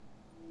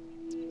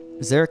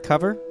Is there a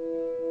cover?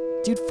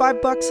 Dude,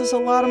 $5 is a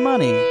lot of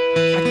money.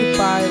 I could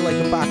buy like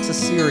a box of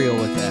cereal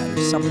with that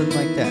or something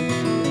like that.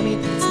 I mean,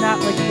 it's not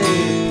like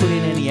they put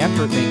in any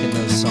effort making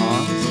those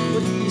songs.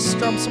 You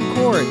strum some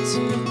chords. I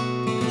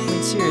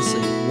mean,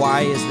 seriously,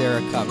 why is there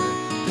a cover?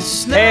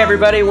 Hey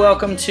everybody,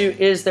 welcome to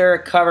Is There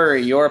a Cover,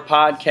 your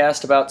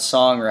podcast about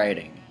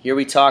songwriting. Here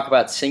we talk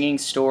about singing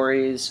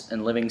stories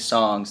and living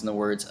songs in the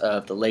words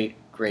of the late,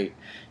 great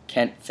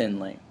Kent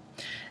Finlay.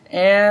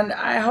 And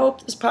I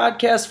hope this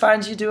podcast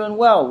finds you doing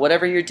well,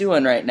 whatever you're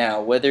doing right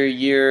now, whether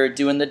you're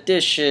doing the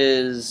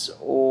dishes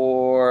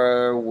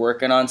or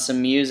working on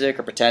some music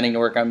or pretending to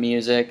work on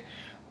music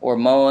or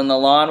mowing the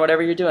lawn,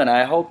 whatever you're doing.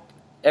 I hope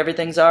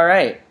everything's all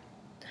right,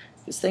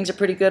 because things are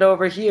pretty good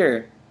over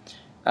here.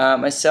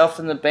 Myself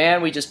and the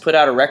band, we just put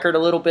out a record a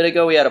little bit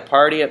ago. We had a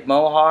party at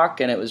Mohawk,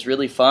 and it was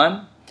really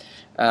fun.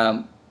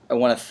 I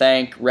want to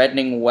thank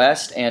Redning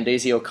West and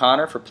Daisy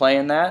O'Connor for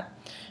playing that.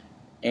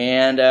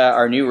 And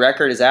our new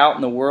record is out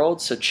in the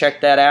world, so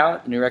check that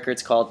out. The new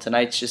record's called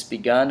Tonight's Just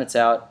Begun. It's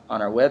out on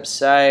our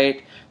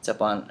website. It's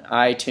up on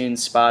iTunes,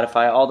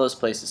 Spotify, all those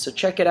places. So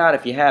check it out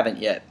if you haven't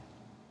yet.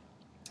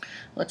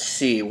 Let's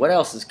see, what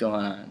else is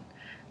going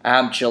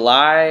on?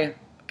 July,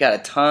 got a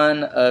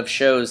ton of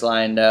shows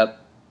lined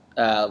up.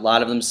 A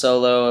lot of them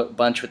solo, a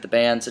bunch with the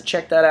band. So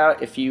check that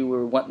out if you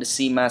were wanting to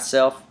see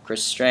myself,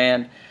 Chris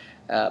Strand,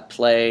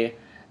 play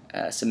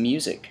some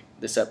music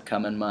this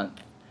upcoming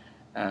month.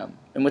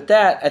 And with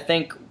that, I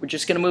think we're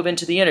just going to move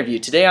into the interview.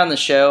 Today on the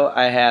show,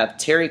 I have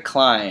Terry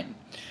Klein.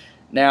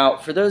 Now,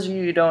 for those of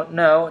you who don't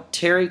know,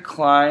 Terry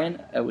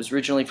Klein was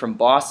originally from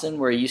Boston,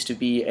 where he used to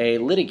be a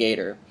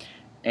litigator.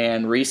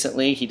 And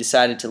recently, he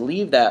decided to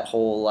leave that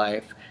whole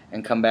life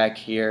and come back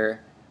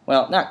here.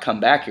 Well, not come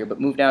back here,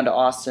 but move down to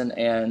Austin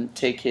and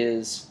take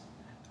his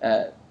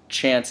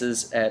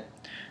chances at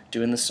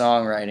doing the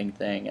songwriting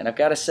thing. And I've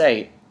got to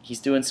say, he's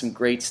doing some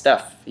great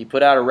stuff. He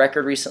put out a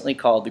record recently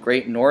called The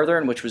Great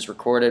Northern, which was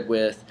recorded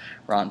with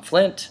Ron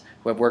Flint,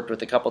 who I've worked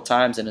with a couple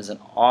times and is an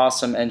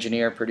awesome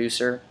engineer,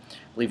 producer. I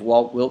believe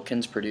Walt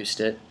Wilkins produced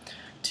it,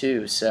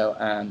 too.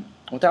 So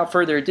without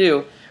further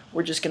ado,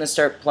 we're just going to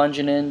start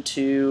plunging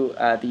into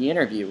the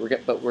interview.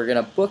 But we're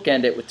going to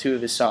bookend it with two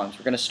of his songs.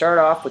 We're going to start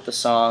off with the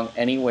song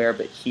Everywhere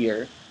But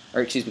Here.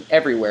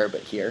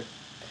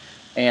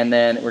 And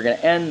then we're going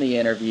to end the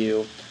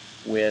interview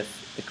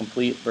with the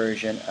complete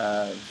version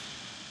of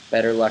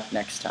Better Luck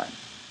Next Time.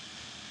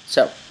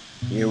 So,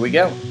 here we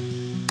go.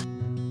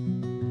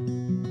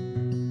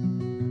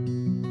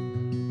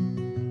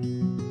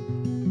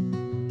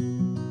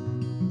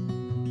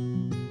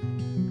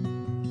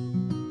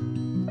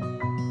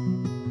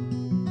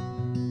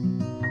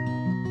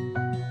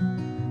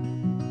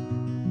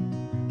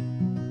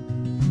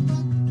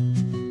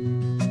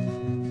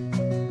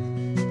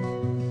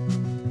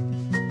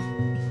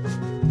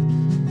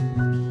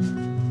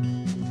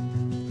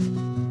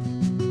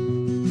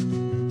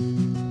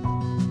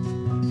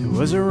 It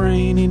was a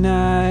rainy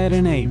night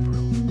in April,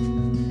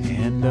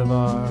 end of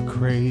our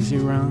crazy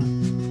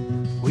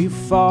run. We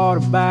fought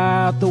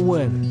about the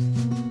weather,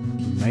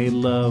 made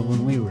love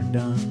when we were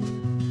done.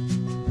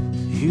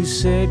 You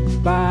said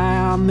goodbye,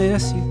 I'll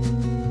miss you.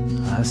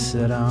 I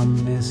said I'll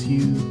miss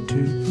you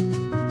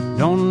too.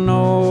 Don't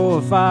know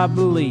if I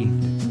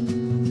believed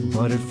it,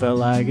 but it felt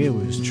like it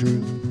was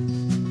true.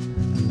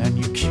 And then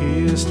you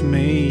kissed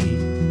me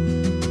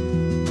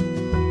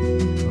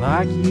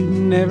like you'd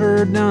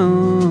never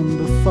done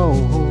before.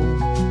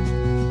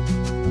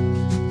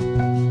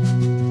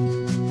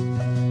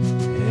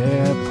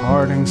 Yeah,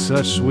 parting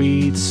such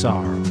sweet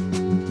sorrow.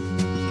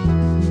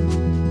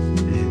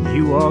 And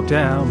you walked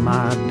out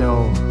my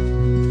door.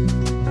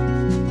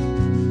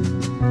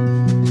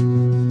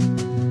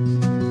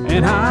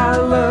 And I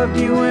loved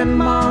you in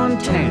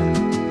Montana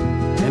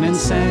and in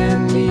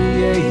San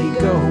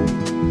Diego,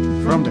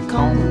 from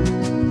Tacoma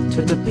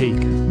to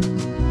Topeka,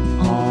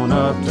 on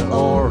up to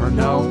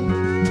Orono.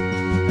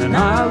 And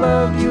I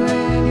loved you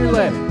in your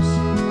letters,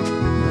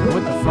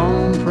 with the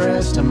phone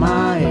pressed to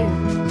my ear.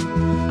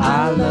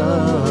 I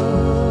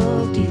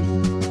loved you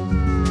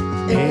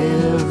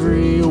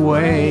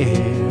everywhere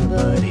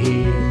but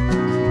here.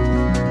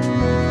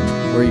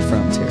 Where are you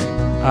from, Terry?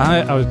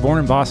 I was born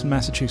in Boston,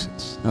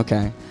 Massachusetts.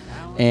 Okay.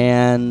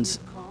 And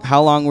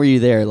how long were you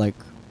there? Like,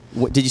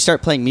 did you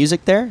start playing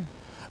music there?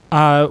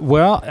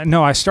 Well,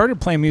 no, I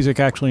started playing music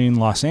actually in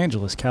Los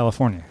Angeles,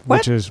 California,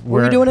 which is where. What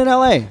were you doing in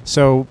L.A.?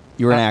 So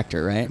you were an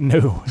actor, right?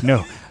 No.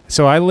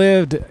 So I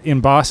lived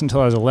in Boston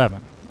until I was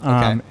 11.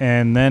 Okay.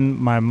 And then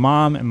my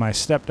mom and my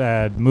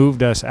stepdad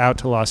moved us out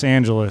to Los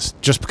Angeles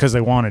just because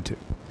they wanted to.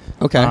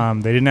 Okay.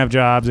 They didn't have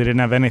jobs. They didn't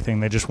have anything.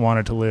 They just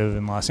wanted to live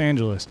in Los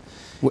Angeles.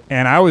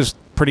 And I was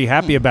pretty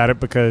happy about it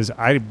because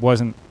I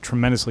wasn't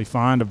tremendously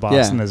fond of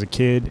Boston as a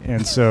kid.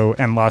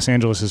 And Los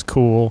Angeles is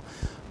cool.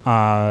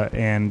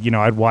 And, you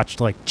know, I'd watched,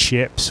 like,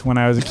 Chips when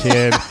I was a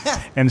kid.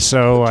 And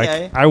so,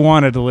 like, I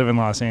wanted to live in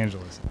Los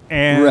Angeles.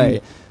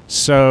 And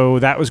so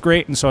that was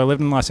great. And so I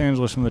lived in Los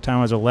Angeles from the time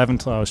I was 11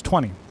 till I was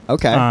 20.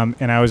 Okay.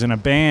 And I was in a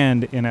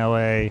band in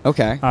L.A.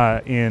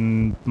 Okay.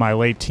 In my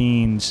late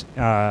teens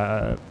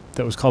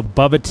that was called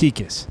Bubba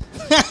Tikas.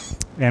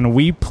 And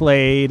we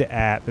played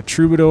at the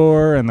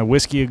Troubadour and the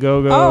Whiskey A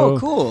Go Go. Oh,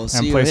 cool! So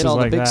and you places hit all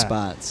the like big that.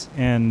 spots,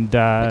 And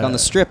like on the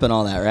Strip and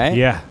all that, right?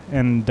 yeah,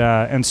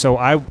 and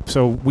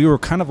so we were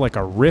kind of like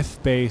a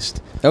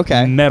riff-based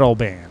Okay. metal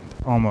band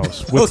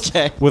almost, with,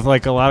 Okay. with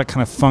like a lot of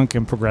kind of funk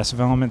and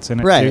progressive elements in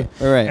it Right,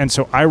 too. right. And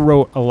so I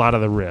wrote a lot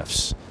of the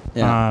riffs,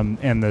 Yeah.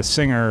 and the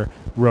singer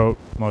wrote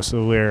most of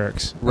the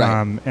lyrics.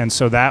 Right. And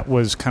so that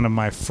was kind of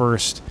my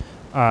first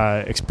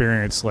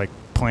experience, like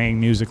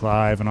playing music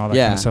live and all that kind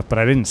Yeah. of stuff. But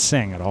I didn't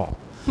sing at all.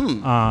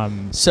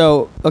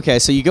 So okay,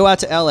 so you go out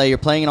to LA, you're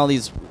playing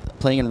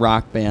in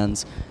rock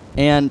bands,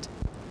 and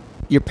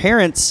your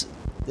parents,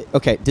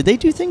 okay, did they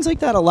do things like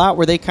that a lot?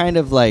 Were they kind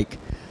of like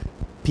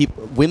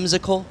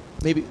whimsical?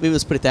 Maybe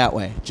let's put it that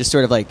way. Just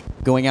sort of like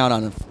going out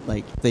on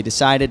like they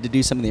decided to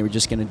do something, they were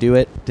just going to do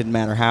it, didn't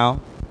matter how.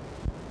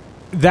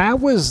 That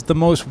was the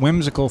most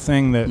whimsical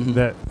thing that,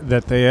 Mm-hmm.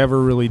 that they ever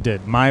really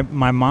did. My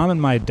mom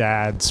and my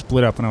dad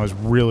split up when I was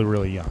really,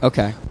 really young.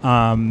 Okay.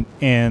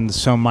 And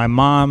so my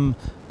mom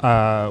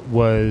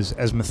was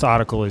as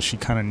methodical as she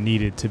kind of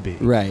needed to be.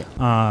 Right.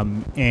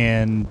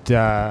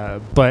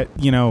 But,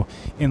 you know,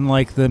 in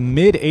like the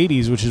mid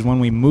 80s, which is when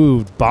we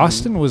moved,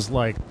 Boston was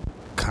like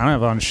kind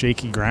of on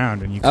shaky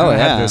ground, and you kind of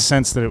had yeah. this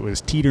sense that it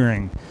was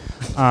teetering.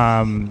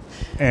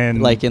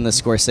 And Like in the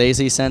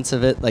Scorsese sense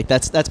of it, like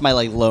that's my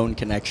like lone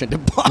connection to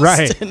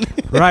Boston.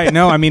 Right, right.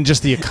 No, I mean,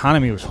 just the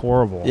economy was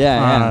horrible.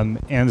 Yeah.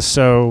 And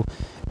so,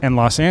 and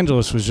Los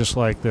Angeles was just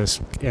like this,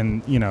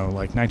 and you know,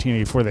 like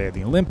 1984, they had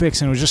the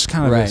Olympics, and it was just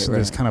kind of Right,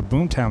 this kind of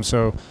boomtown.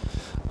 So,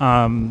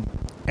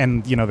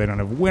 and you know, they don't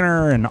have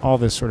winter and all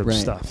this sort of Right.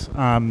 stuff.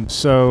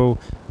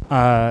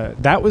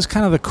 That was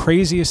kind of the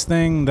craziest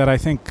thing that I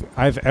think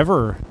I've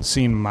ever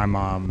seen my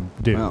mom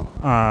do.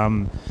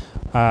 Wow.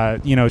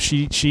 You know,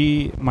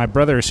 my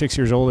brother is 6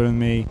 years older than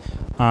me.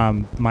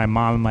 My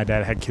mom and my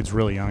dad had kids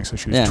really young, so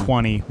she was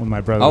 20 when my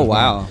brother was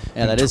wow. born.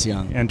 Yeah, And that is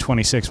young. And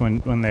 26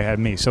 when they had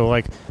me.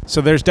 So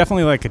there's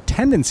definitely like a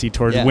tendency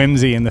towards Yeah.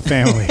 whimsy in the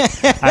family,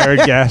 I would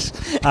guess.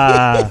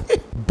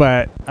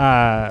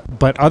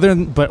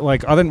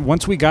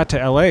 Once we got to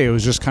LA, it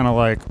was just kind of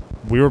like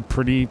we were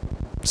pretty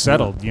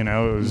settled. You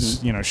know, it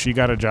was you know, she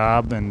got a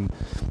job and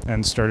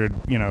started,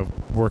 you know,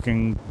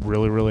 working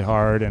really, really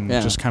hard and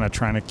just kind of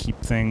trying to keep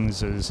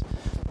things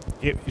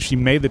she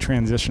made the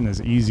transition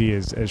as easy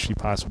as she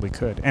possibly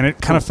could. And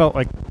it kind of felt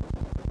like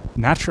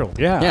natural.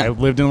 Yeah. I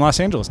lived in Los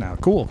Angeles now.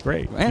 Cool.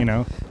 Great. Right. You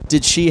know?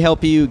 Did she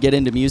help you get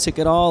into music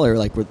at all, or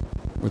like were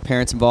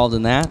parents involved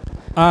in that?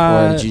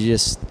 Or did you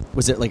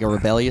was it like a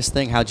rebellious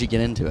thing? How'd you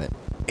get into it?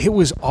 It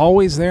was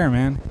always there,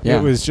 man. Yeah.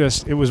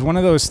 It was one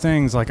of those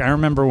things. Like I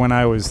remember when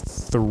I was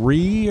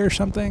 3 or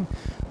something,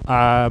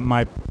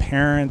 my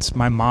parents,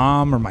 my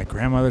mom or my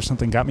grandmother or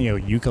something got me a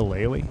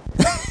ukulele.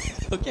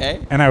 Okay.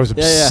 And I was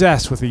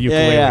obsessed with the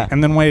ukulele. Yeah.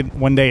 And then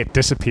one day it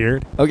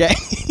disappeared. Okay.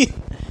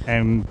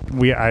 And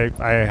I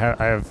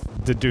have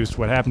deduced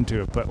what happened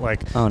to it. But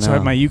like, Oh, so I no.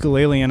 had my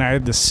ukulele and I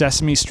had the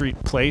Sesame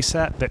Street play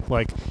set that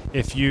like,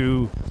 if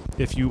you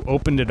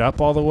opened it up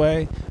all the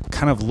way,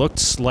 kind of looked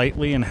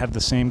slightly and had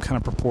the same kind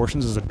of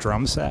proportions as a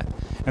drum set.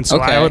 And so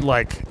Okay. I would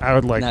like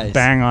Nice.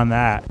 bang on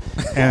that.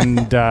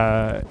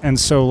 And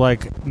so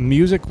like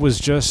music was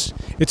just,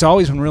 it's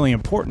always been really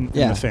important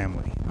in Yeah. the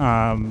family.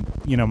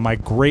 You know, my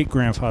great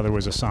grandfather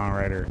was a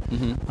songwriter,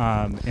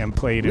 and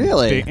played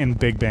Really? in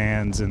big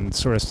bands and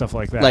sort of stuff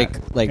like that.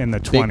 like in the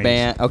big 20s.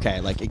 band.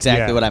 Okay, like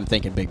exactly Yeah. what I'm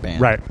thinking. Big band.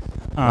 Right.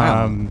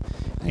 Wow.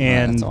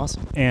 And that's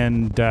awesome.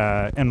 And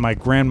my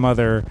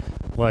grandmother,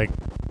 like,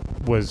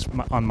 was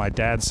on my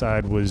dad's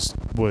side was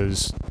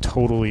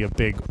totally a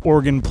big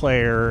organ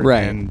player,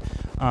 Right.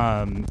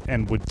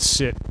 and would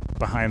sit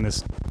behind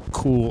this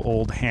cool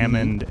old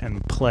Hammond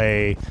and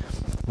play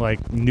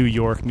like New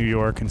York,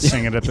 and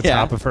sing it at the Yeah.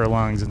 top of her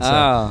lungs and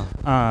stuff.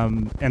 Oh.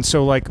 And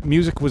so like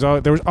music was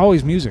there was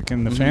always music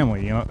in the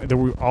family, you know, they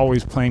were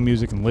always playing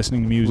music and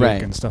listening to music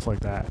Right. and stuff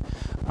like that.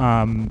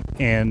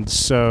 And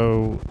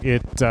so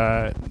it,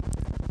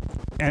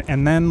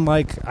 and then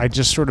like I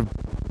just sort of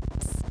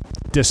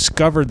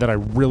discovered that I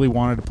really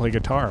wanted to play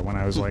guitar when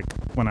I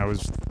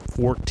was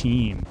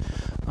 14.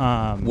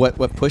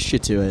 What pushed you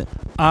to it?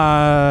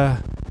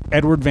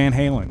 Edward Van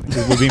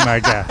Halen would be my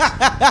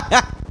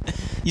guess.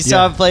 You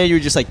saw Yeah. him play, and you were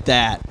just like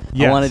that.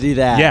 Yes. I want to do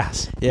that.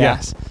 Yes. Yeah.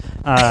 Yes.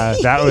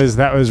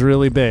 That was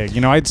really big.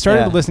 You know, I'd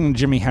started Yeah. listening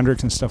to Jimi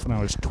Hendrix and stuff when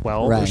I was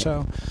 12 or Right.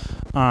 so.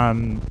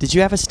 Did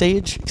you have a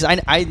stage? Because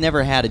I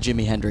never had a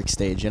Jimi Hendrix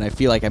stage, and I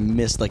feel like I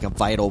missed like a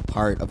vital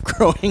part of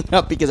growing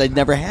up because I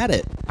never had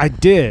it. I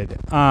did.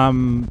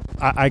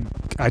 I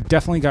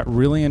definitely got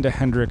really into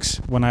Hendrix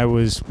when I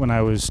was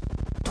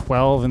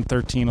 12 and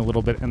 13 a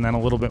little bit, and then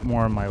a little bit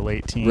more in my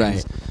late teens.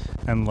 Right.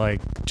 And like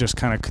just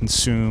kind of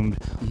consumed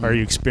or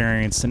you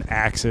experienced an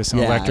Axis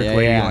and Yeah, Electric yeah,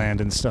 Ladyland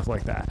and stuff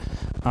like that.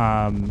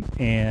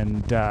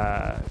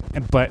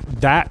 But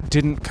that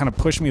didn't kind of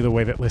push me the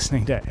way that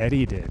listening to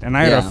Eddie did. And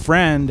I had Yeah. a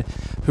friend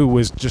who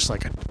was just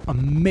like an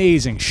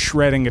amazing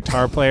shredding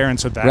guitar player, and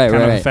so that Right,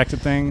 kind of right.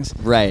 affected things.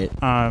 Right.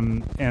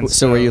 And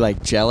So were you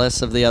like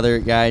jealous of the other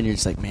guy, and you're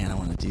just like, man, I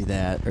want to do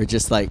that, or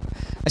just like,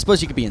 I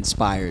suppose you could be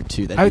inspired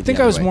too. I think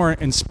I was more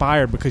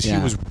inspired because Yeah.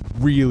 he was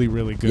really,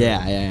 really good.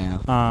 Yeah.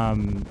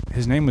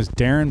 His name was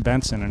Darren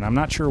Benson, and I'm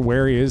not sure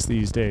where he is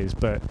these days,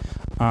 but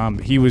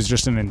he was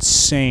just an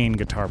insane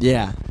guitar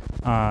player.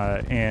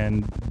 Yeah.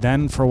 And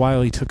then for a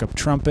while he took up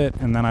trumpet,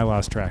 and then I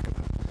lost track of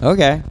him.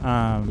 Okay.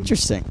 Um,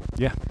 Interesting.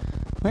 Yeah.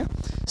 Yeah.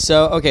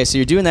 So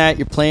you're doing that.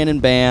 You're playing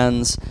in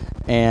bands,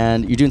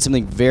 and you're doing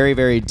something very,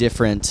 very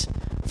different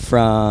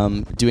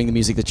from doing the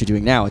music that you're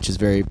doing now, which is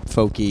very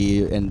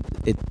folky, and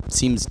it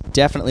seems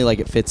definitely like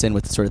it fits in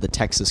with sort of the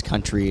Texas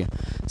country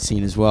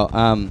scene as well.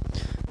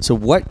 So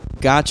what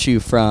got you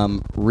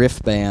from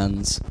riff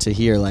bands to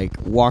here? Like,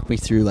 walk me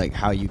through like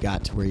how you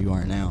got to where you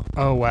are now.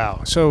 Oh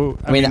wow. So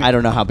I mean, I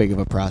don't know how big of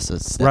a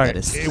process that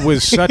is. It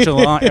was such a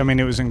long. I mean,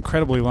 it was an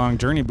incredibly long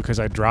journey because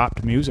I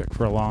dropped music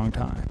for a long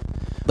time.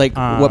 Like,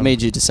 what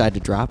made you decide to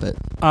drop it?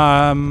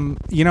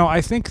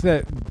 I think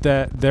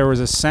that there was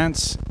a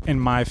sense in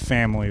my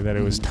family that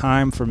it was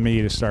time for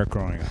me to start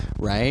growing up.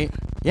 Right?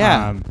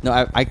 Yeah.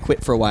 No, I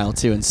quit for a while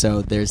too, and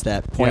so there's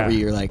that point where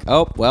you're like,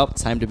 oh, well,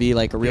 it's time to be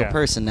like a real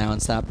person now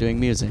and stop doing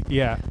music.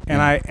 Yeah,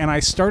 and I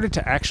started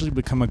to actually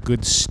become a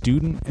good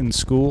student in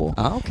school.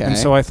 Oh, okay. And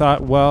so I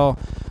thought, well,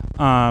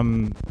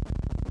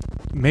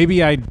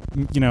 maybe and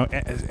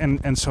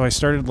so I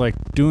started like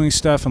doing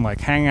stuff and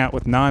like hanging out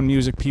with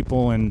non-music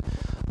people, and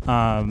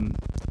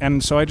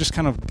so I just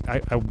kind of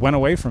I went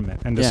away from it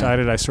and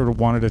decided I sort of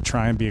wanted to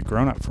try and be a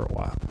grown-up for a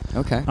while.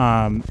 Okay.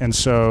 And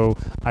so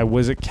I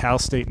was at Cal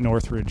State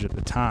Northridge at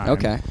the time.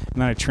 Okay. And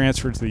then I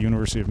transferred to the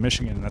University of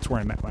Michigan, and that's where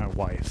I met my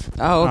wife.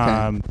 Oh, okay.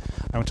 I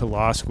went to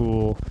law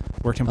school,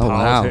 worked in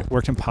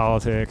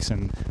politics,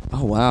 and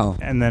oh wow,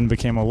 and then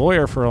became a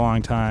lawyer for a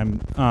long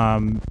time.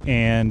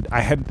 And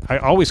I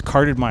always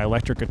carted my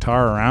electric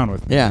guitar around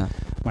with me. Yeah.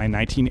 My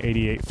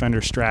 1988 Fender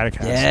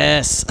Stratocaster.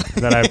 Yes.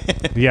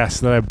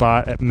 that I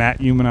bought at Matt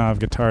Umanov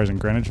Guitars in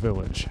Greenwich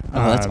Village.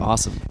 Oh, that's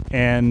awesome.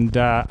 And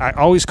I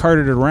always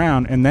carted it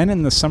around. And then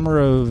in the summer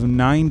of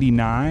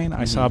 '99,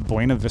 I saw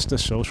Buena Vista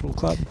Social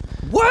Club.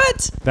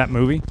 What? That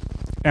movie.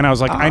 And I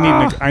was like, I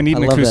need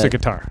an acoustic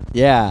guitar.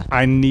 Yeah.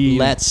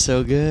 That's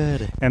so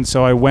good. And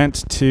so I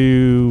went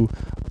to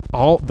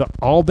the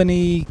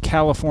Albany,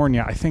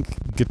 California, I think,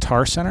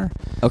 Guitar Center.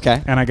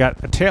 Okay. And I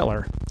got a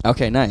Taylor.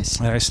 Okay, nice.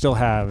 That I still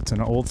have. It's an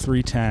old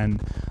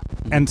 310.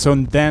 And so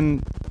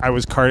then I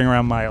was carting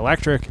around my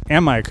electric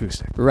and my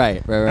acoustic.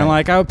 Right. And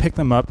like I would pick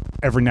them up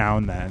every now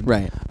and then.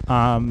 Right.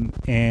 And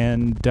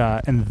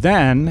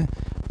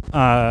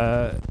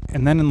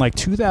then in like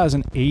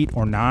 2008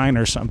 or 9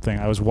 or something,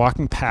 I was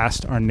walking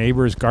past our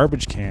neighbor's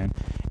garbage can,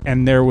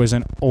 and there was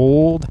an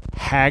old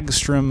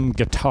Hagstrom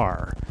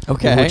guitar.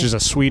 Okay. Which is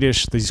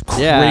these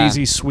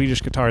crazy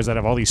Swedish guitars that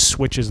have all these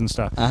switches and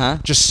stuff.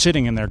 Just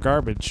sitting in their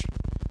garbage.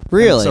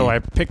 Really? And so I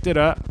picked it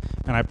up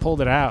and I pulled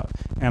it out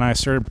and I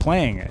started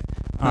playing it.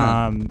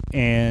 And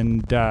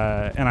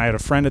I had a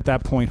friend at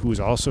that point who was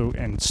also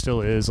and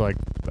still is like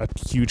a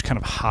huge kind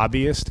of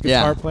hobbyist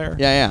guitar player.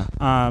 Yeah.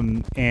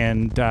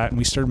 And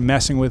we started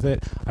messing with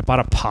it. I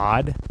bought a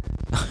pod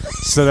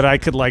so that I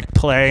could like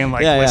play and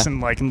like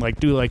listen and like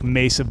do like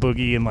Mesa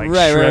Boogie and like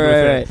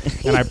shred with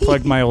it. And I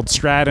plugged my old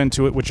Strat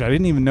into it, which I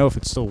didn't even know if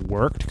it still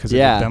worked because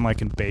it had been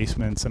like in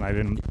basements and I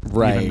didn't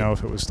even know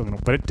if it was still gonna,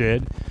 but it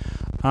did.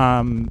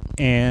 And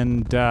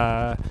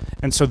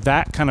so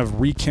that kind of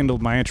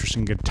rekindled my interest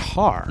in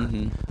guitar.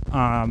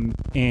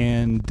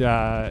 And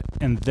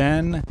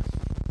then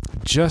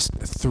just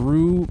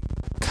through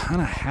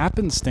kind of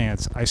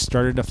happenstance, I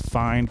started to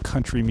find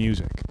country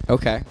music.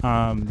 Okay.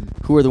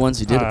 Who were the ones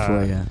who did it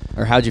for you,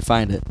 or how'd you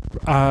find it?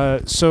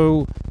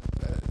 So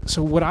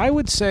what I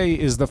would say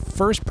is the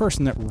first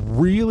person that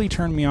really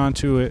turned me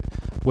onto it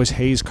was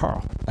Hayes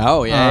Carl.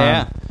 Oh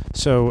yeah.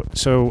 So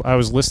I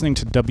was listening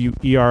to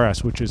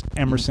WERS, which is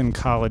Emerson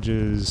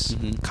College's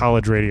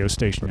college radio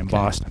station in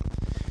Boston,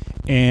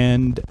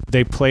 and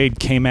they played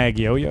K-Mag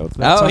Yo-Yo.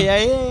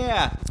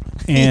 Yeah.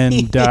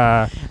 And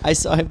I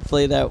saw him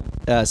play that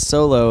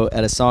solo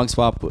at a song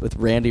swap with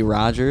Randy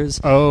Rogers.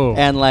 Oh.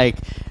 And like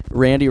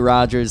Randy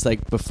Rogers,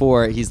 like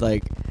before, he's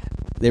like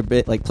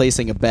they're like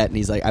placing a bet, and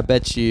he's like, I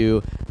bet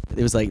you.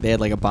 It was like they had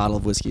like a bottle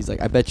of whiskey. He's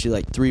like, I bet you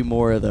like 3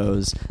 more of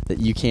those that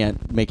you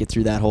can't make it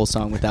through that whole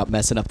song without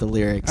messing up the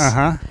lyrics.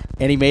 And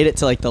he made it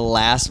to like the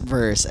last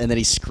verse, and then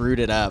he screwed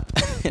it up,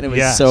 and it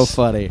was so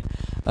funny.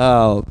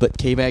 Oh, but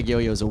K-Mag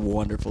Yo-Yo is a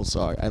wonderful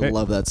song. I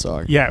love that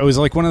song. Yeah, it was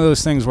like one of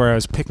those things where I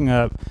was picking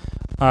up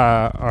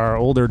our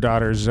older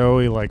daughter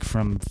Zoe like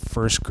from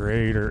first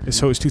grade,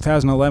 so it was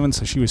 2011,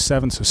 so she was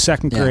 7, so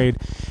second grade,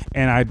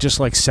 and I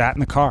just like sat in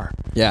the car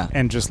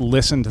and just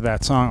listened to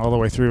that song all the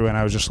way through, and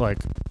I was just like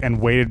and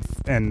waited,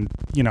 and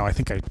I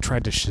think I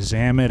tried to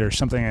Shazam it or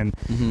something, and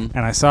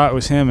I saw it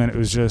was him, and it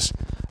was just,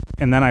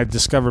 and then I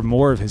discovered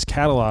more of his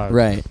catalog,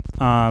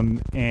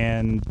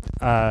 And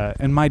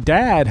my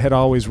dad had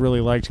always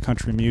really liked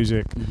country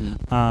music.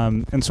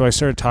 And so I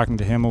started talking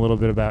to him a little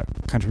bit about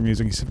country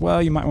music. He said,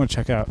 well, you might want to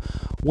check out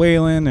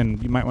Waylon,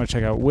 and you might want to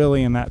check out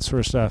Willie and that sort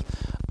of stuff.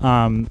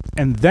 And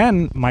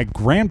then my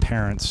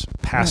grandparents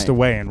passed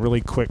away in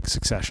really quick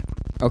succession.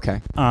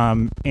 Okay.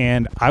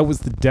 And I was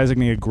the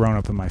designated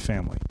grown-up in my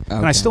family. Okay.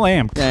 And I still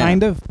am,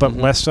 kind of, but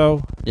less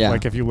so. Yeah.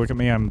 Like, if you look at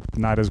me, I'm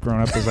not as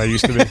grown-up as I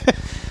used to be.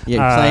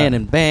 Yeah, playing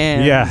in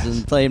bands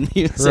and playing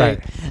music.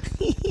 Right.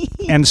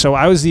 And so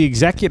I was the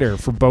executor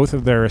for both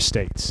of their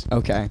estates.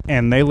 Okay.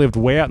 And they lived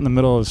way out in the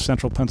middle of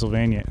central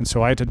Pennsylvania. And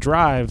so I had to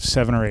drive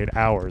 7 or 8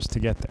 hours to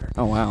get there.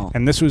 Oh, wow.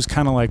 And this was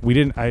kind of like,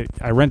 I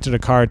rented a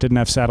car, it didn't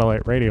have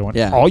satellite radio.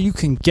 And all you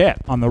can get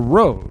on the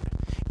road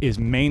is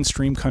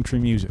mainstream country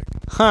music.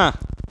 Huh.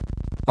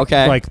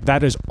 Okay. Like,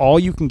 that is all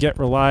you can get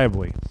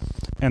reliably.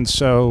 And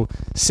so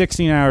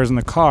 16 hours in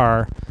the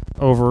car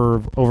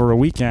over a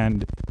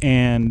weekend.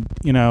 And,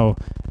 you know,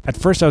 at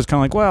first I was kind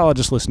of like, well, I'll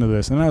just listen to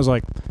this. And then I was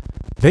like,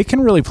 they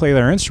can really play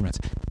their instruments.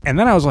 And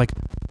then I was like,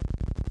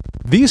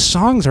 these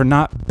songs are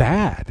not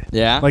bad.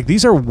 Yeah. Like,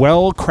 these are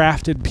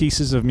well-crafted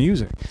pieces of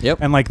music. Yep.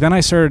 And, like, then I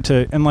started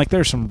to, and, like,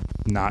 there's some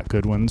not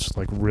good ones,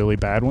 like, really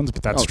bad ones,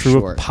 but that's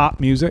true of pop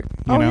music.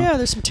 You know? Yeah,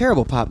 there's some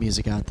terrible pop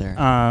music out there.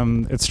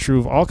 It's true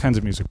of all kinds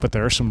of music, but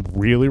there are some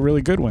really,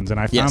 really good ones, and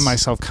I found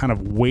myself kind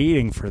of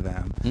waiting for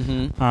them.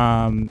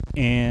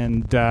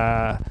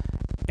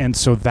 And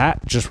so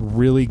that just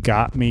really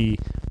got me.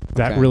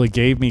 That really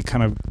gave me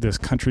kind of this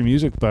country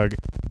music bug,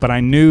 but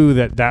I knew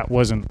that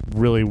wasn't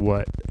really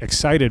what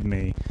excited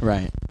me.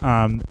 Right.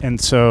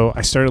 And so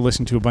I started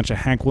listening to a bunch of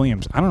Hank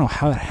Williams. I don't know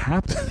how that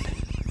happened.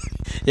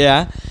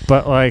 Yeah.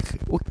 But like,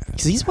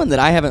 because he's one that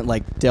I haven't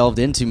like delved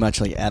into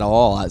much like at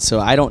all. So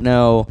I don't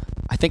know.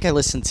 I think I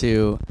had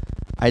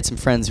some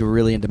friends who were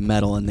really into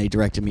metal, and they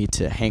directed me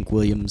to Hank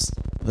Williams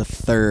the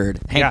Third.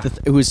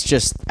 Who was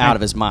just out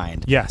of his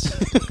mind. Yes.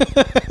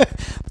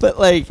 But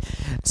like,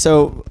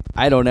 so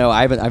I don't know.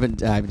 I haven't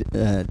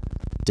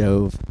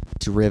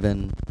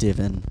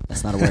divin.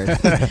 That's not a word.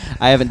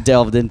 I haven't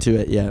delved into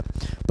it yet.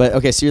 But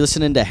okay, so you're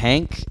listening to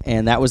Hank,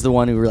 and that was the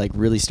one who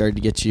really started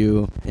to get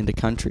you into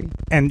country.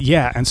 And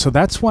and so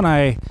that's when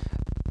I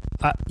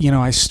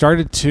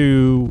started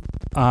to.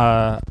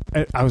 I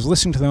was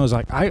listening to them. I was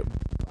like, I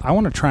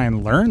want to try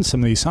and learn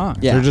some of these songs.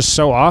 Yeah. They're just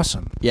so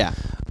awesome. Yeah.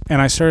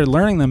 And I started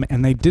learning them,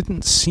 and they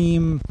didn't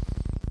seem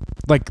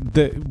like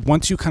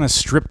once you kind of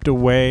stripped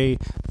away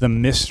the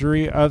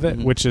mystery of it,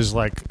 which is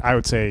like I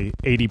would say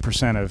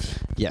 80%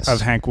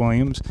 of Hank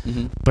Williams,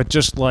 but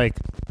just like,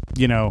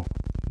 you know,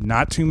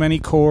 not too many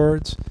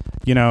chords,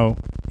 you know,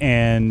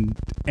 and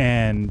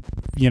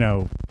you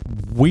know,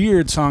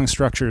 weird song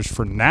structures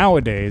for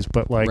nowadays,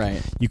 but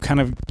like you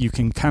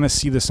can kind of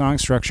see the song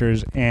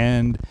structures,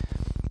 and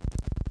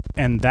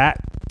that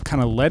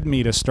kind of led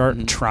me to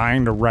start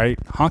trying to write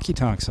honky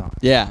tonk songs.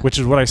 Yeah. Which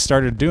is what I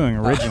started doing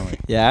originally.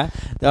 Yeah.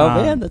 Oh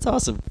man, that's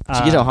awesome.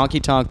 Did you get a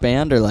honky tonk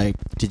band, or like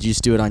did you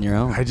just do it on your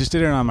own? I just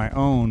did it on my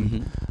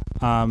own.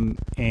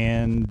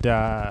 And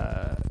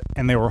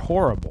they were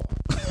horrible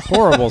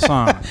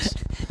songs.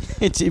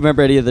 Do you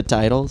remember any of the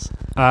titles?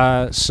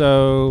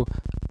 So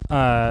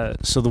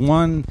the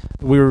one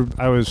we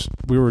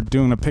were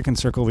doing a picking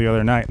circle the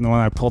other night, and the one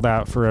I pulled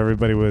out for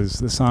everybody was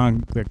the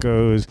song that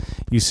goes,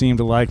 "You seem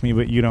to like me,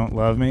 but you don't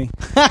love me."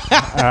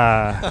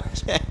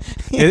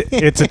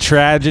 It's a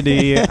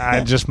tragedy.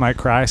 I just might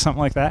cry, something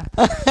like that.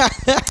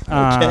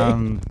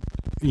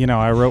 You know,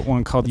 I wrote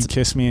one called "You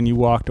Kissed Me and You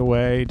Walked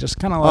Away," just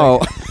kind of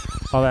like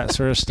all that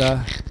sort of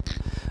stuff.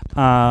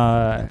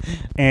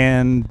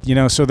 And you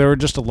know, so there were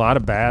just a lot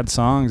of bad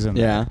songs in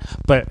there.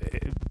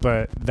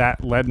 But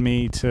that led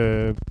me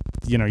to,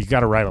 you know, you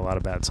got to write a lot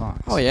of bad songs.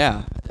 Oh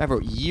yeah, I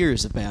wrote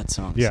years of bad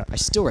songs. Yeah, I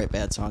still write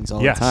bad songs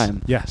all the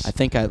time. Yes, I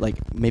think I like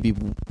maybe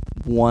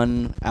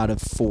 1 out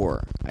of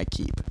 4 I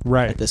keep.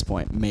 Right at this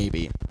point,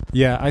 maybe.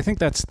 Yeah, I think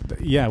that's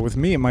with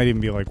me, it might even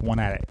be like 1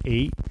 out of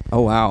 8.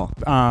 Oh wow.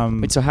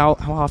 Wait, so how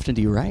often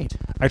do you write?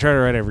 I try to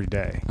write every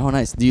day. Oh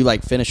nice. Do you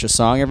like finish a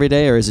song every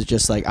day, or is it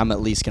just like I'm at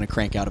least gonna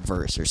crank out a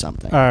verse or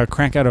something?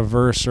 Crank out a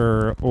verse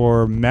or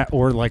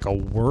like a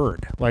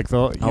word, like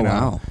the you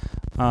know.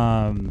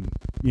 Wow.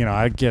 You know,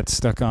 I get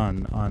stuck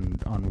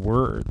on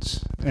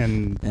words,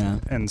 and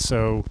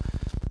so.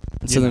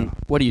 And so then,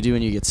 what do you do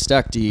when you get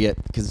stuck? Do you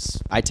get,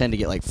 because I tend to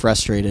get like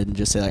frustrated and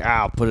just say like,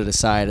 I'll put it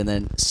aside, and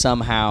then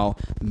somehow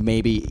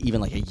maybe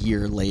even like a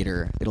year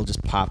later it'll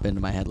just pop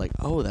into my head like,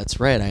 oh, that's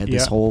right, I had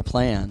this whole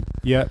plan.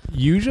 Yeah.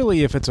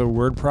 Usually, if it's a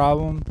word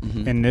problem,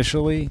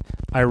 initially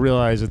I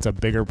realize it's a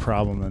bigger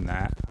problem than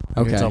that.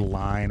 Okay. It's a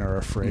line or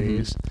a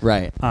phrase,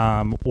 right?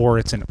 Or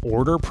it's an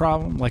order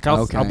problem. Like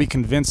I'll be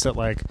convinced that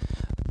like.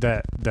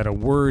 That a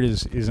word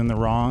is in the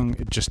wrong,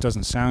 it just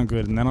doesn't sound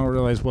good, and then I'll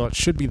realize, well, it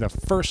should be the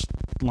first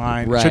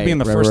line, it should be in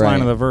the first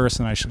line of the verse,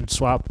 and I should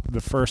swap the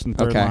first and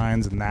third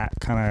lines, and that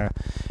kind of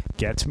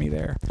gets me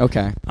there.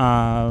 Okay.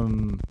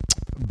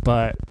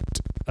 But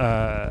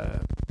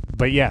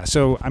yeah,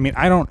 so I mean,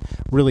 I don't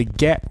really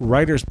get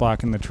writer's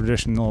block in the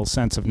traditional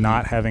sense of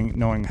not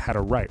knowing how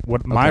to write.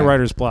 What my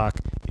writer's block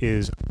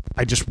is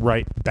I just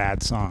write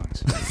bad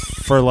songs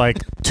for like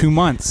 2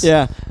 months.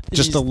 Yeah.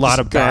 Just a lot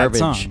of bad garbage.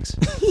 songs.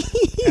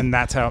 And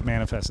that's how it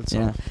manifests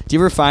itself. Yeah. Do you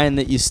ever find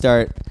that you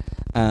start,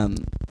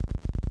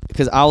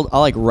 because I'll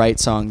like write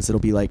songs that'll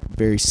be like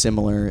very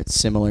similar,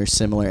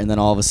 and then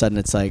all of a sudden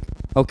it's like,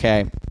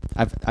 okay,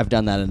 I've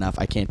done that enough.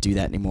 I can't do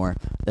that anymore.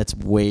 That's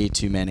way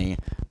too many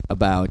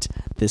about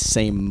this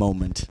same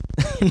moment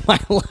in my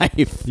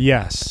life.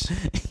 Yes.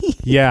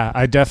 Yeah,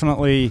 I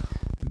definitely,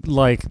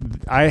 like,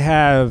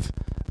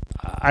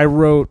 I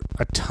wrote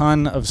a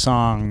ton of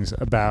songs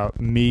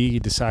about me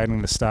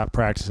deciding to stop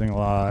practicing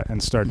law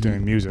and start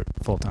doing music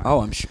full time.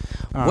 Oh, I'm sure.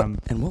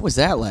 What was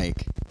that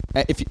like?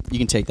 If you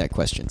can take that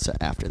question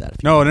after that.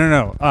 If you No.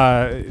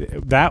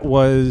 That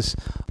was,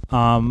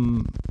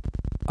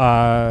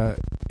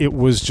 it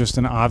was just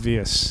an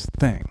obvious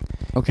thing.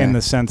 Okay. In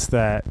the sense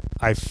that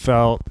I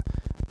felt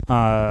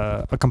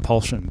a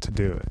compulsion to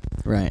do it.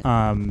 Right.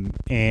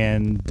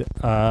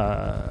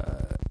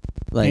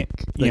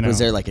 You know, was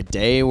there like a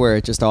day where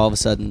it just all of a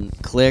sudden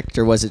clicked,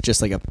 or was it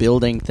just like a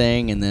building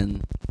thing and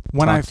then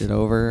talked it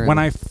over? When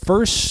I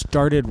first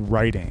started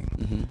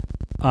writing,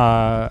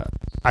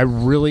 I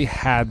really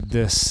had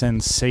this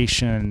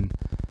sensation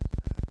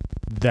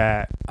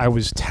that I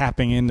was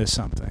tapping into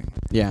something.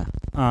 Yeah.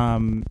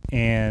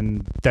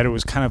 And that it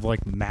was kind of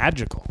like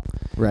magical.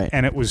 Right.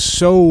 And it was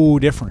so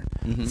different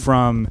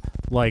from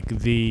like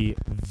the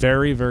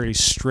very, very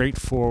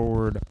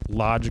straightforward,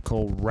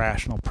 logical,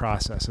 rational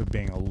process of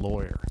being a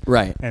lawyer.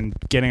 Right. And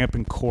getting up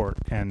in court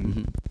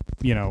and,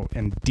 you know,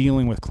 and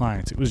dealing with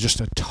clients. It was just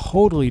a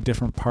totally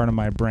different part of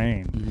my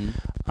brain.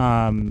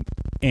 And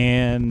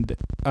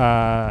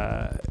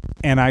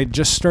I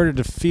just started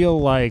to feel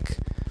like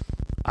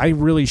I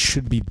really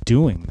should be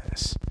doing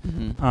this.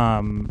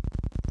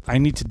 I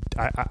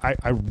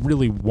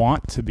really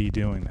want to be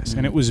doing this.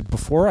 And it was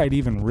before I'd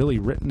even really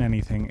written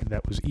anything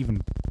that was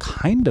even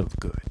kind of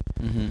good.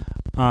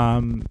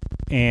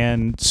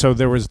 And so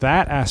there was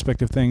that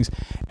aspect of things.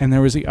 And there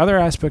was the other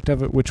aspect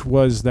of it, which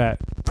was that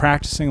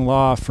practicing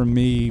law for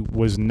me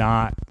was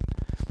not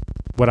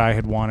what I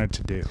had wanted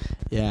to do.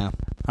 Yeah.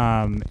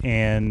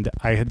 And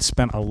I had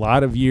spent a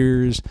lot of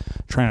years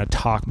trying to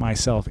talk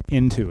myself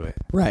into it.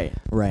 Right.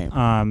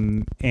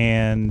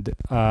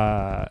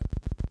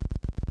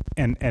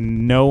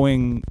 And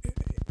knowing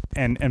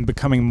and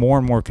becoming more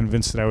and more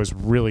convinced that I was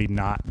really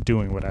not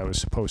doing what I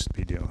was supposed to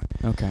be doing.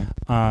 Okay.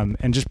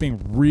 And just being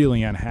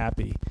really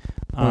unhappy.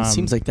 Well, it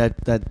seems like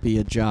that'd be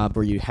a job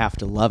where you have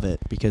to love it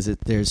because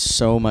there's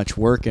so much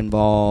work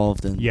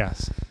involved. And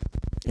yes.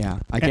 Yeah,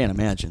 I can't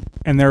imagine.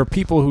 And there are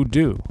people who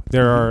do.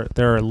 There are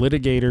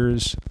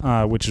litigators,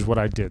 which is what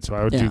I did. So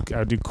I would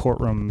do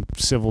courtroom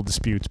civil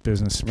disputes,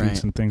 business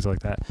disputes, and things like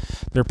that.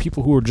 There are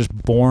people who are just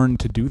born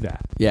to do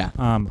that. Yeah.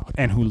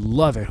 And who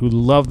love it, who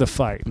love the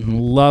fight, who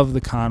love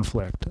the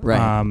conflict,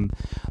 and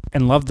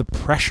love the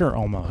pressure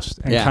almost,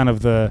 and kind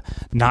of the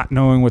not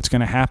knowing what's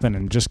going to happen,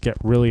 and just get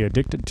really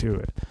addicted to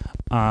it.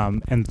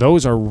 And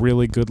those are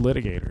really good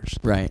litigators.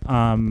 Right.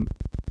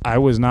 I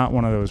was not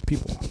one of those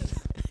people.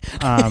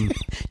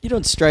 You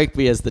don't strike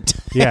me as the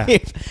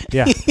type.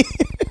 Yeah.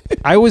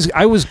 I was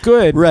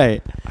good.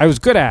 Right. I was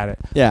good at it.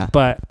 Yeah.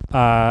 But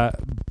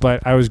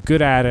I was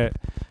good at it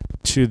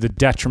to the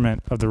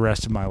detriment of the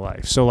rest of my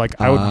life. So like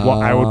I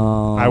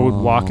would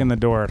walk in the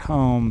door at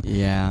home.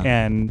 Yeah.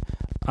 And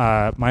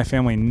my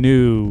family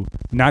knew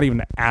not even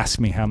to ask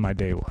me how my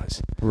day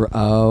was.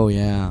 Oh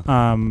yeah.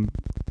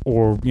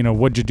 Or, you know,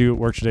 what'd you do at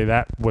work today?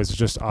 That was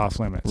just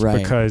off limits.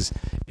 Right. Because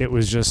it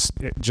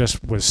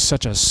just was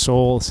such a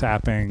soul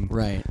sapping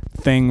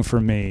thing for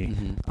me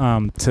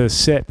to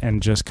sit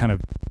and just kind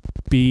of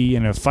be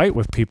in a fight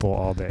with people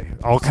all day,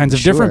 all kinds of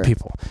different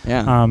people.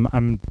 Yeah.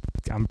 I'm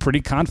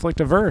pretty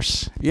conflict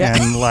averse. Yeah.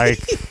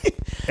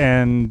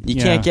 And you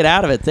can't get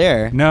out of it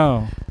there.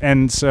 No.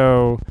 And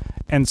so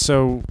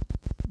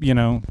you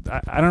know,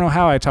 I don't know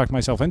how I talked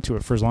myself into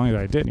it for as long as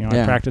I did. You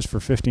know, I practiced for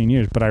 15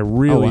 years, but I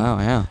really,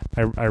 I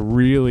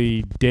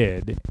really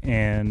did.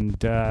 And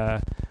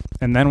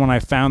then when I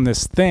found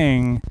this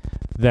thing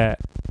that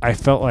I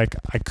felt like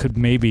I could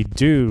maybe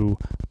do,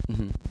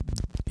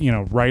 you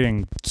know,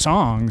 writing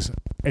songs,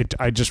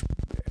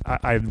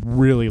 I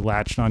really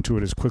latched onto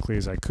it as quickly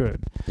as I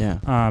could. Yeah.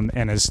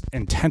 And as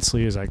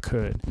intensely as I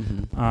could.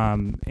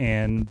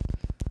 And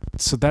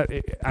so that,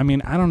 I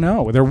mean, I don't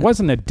know. There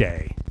wasn't a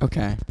day.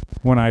 Okay.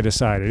 When I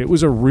decided. It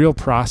was a real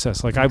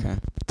process. Like I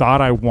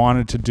thought I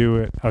wanted to do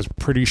it. I was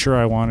pretty sure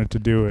I wanted to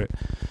do it.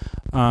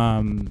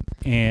 And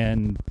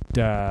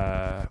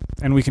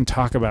we can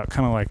talk about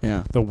kind of like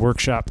the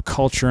workshop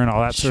culture and all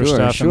that sort of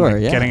stuff. And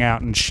like getting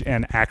out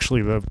and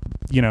actually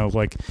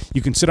like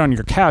you can sit on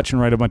your couch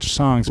and write a bunch of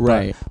songs,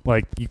 but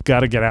like you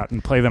got to get out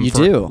and play them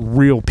for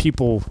real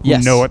people who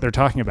know what they're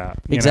talking about.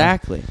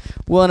 Exactly. You know?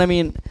 Well, and I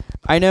mean,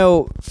 I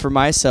know for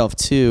myself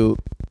too,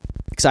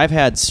 because I've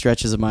had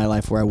stretches of my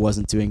life where I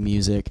wasn't doing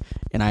music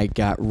and I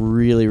got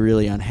really,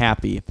 really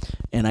unhappy.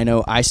 And I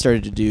know I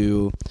started to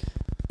do,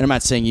 and I'm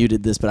not saying you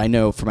did this, but I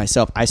know for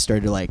myself, I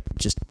started to like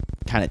just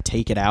kind of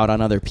take it out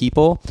on other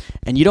people.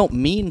 And you don't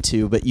mean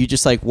to, but you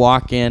just like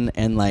walk in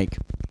and like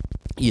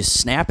you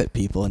snap at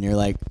people and you're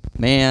like,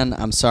 man,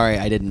 I'm sorry,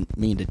 I didn't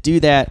mean to do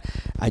that.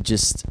 It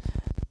just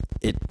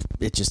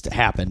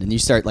happened. And you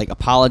start like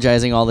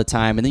apologizing all the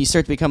time, and then you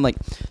start to become like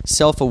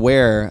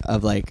self-aware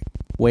of like,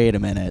 wait a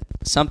minute,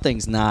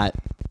 something's not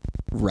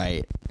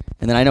right.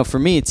 And then I know for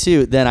me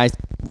too, then I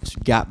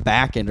got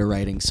back into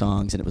writing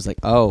songs, and it was like,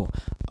 oh,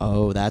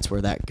 that's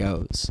where that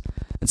goes.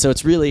 And so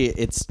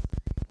it's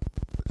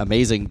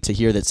amazing to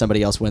hear that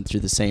somebody else went through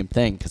the same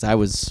thing, because I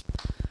was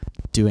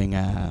doing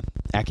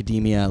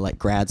academia, like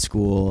grad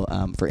school,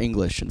 for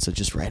English, and so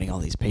just writing all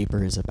these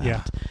papers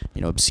about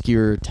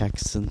obscure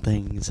texts and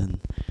things, and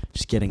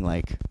just getting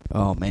like,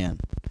 oh man,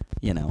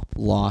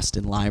 lost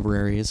in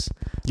libraries.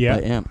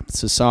 But,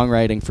 so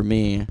songwriting for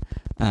me,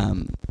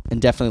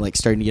 and definitely like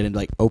starting to get into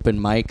like open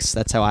mics.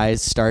 That's how I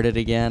started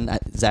again.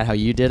 Is that how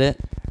you did it?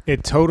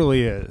 It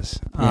totally is.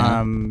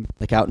 Yeah.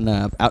 Like out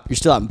you're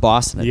still out in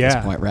Boston at this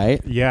point,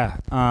 right? Yeah.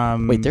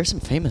 Wait, there's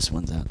some famous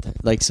ones out there.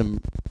 Like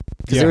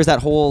because there was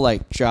that whole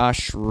like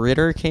Josh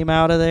Ritter came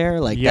out of there,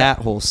 like that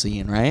whole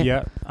scene, right?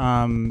 Yeah.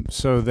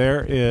 So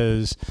there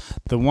is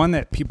the one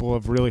that people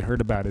have really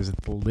heard about is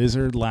the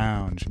Lizard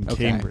Lounge in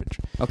Cambridge.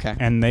 Okay.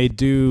 And they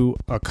do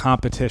a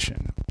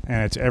competition,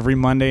 and it's every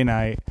Monday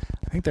night.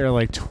 I think there are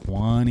like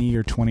 20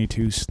 or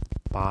 22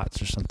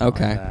 spots or something like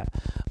that.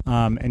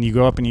 And you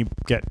go up and you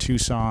get 2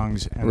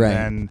 songs,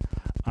 and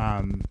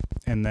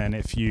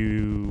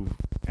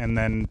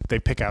then they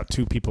pick out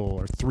 2 people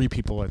or 3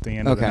 people at the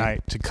end of the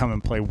night to come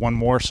and play one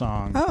more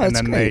song. Oh, and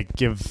then great.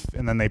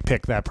 they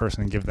pick that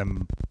person and give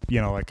them,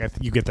 you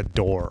get the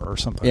door or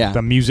something. Yeah.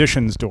 The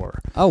musician's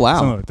door. Oh wow.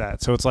 Something like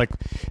that. So it's like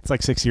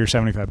 $60 or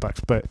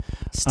 $75, but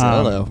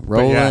still though,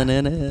 rolling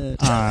in it.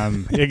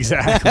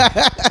 Exactly.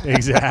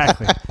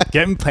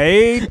 Getting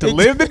paid to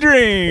live the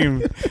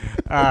dream.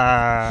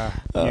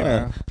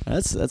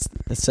 That's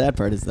the sad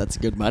part is that's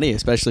good money,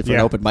 especially for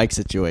an open mic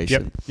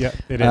situation. Yep,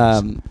 it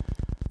is.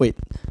 Wait,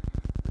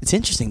 it's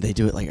interesting they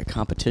do it like a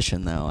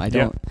competition though. I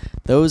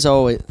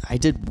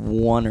did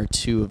 1 or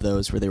 2 of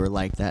those where they were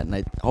like that, and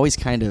I always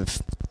kind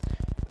of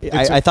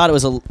I thought it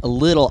was a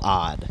little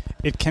odd.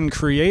 It can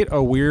create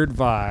a weird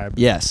vibe.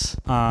 Yes.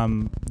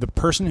 The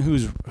person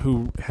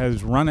who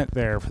has run it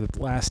there for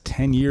the last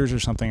 10 years or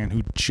something, and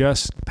who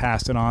just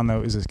passed it on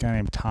though, is this guy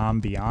named Tom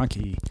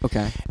Bianchi.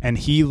 Okay. And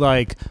he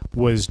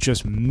was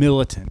just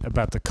militant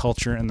about the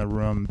culture in the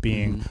room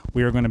being,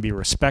 we are going to be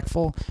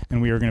respectful,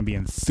 and we are going to be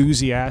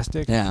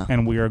enthusiastic,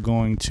 and we are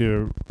going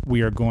to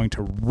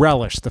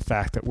relish the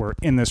fact that we're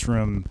in this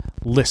room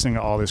listening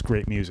to all this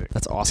great music.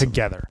 That's awesome.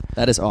 Together.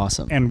 That is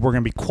awesome. And we're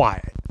going to be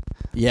quiet.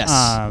 Yes.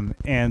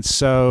 And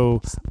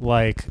so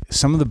like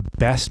some of the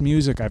best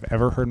music I've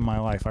ever heard in my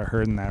life, I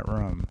heard in that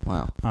room.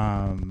 Wow.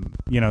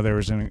 There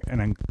was an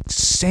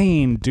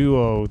insane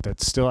duo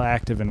that's still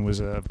active and was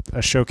a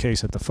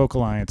showcase at the Folk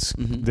Alliance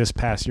this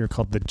past year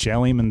called the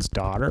Jellyman's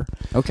Daughter.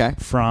 Okay.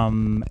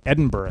 From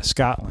Edinburgh,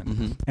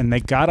 Scotland. And they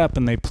got up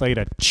and they played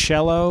a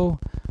cello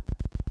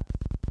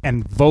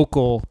and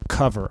vocal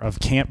cover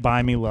of Can't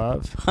Buy Me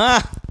Love.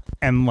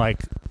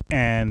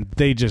 And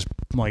they just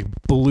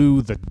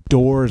blew the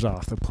doors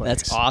off the place.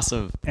 That's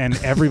awesome. And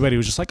everybody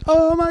was just like,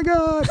 oh my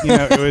God.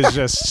 It was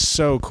just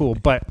so cool.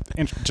 But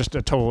just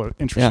a total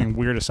interesting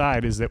weird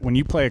aside is that when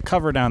you play a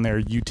cover down there,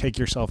 you take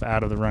yourself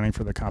out of the running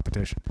for the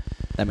competition.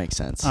 That makes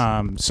sense.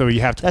 So you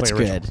have to play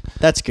originals.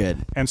 That's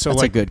good. And so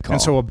that's a good call.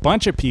 And so a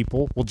bunch of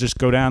people will just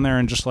go down there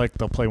and just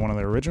they'll play one of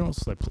their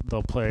originals,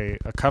 they'll play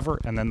a cover,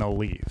 and then they'll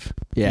leave.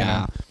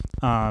 Yeah.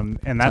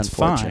 And that's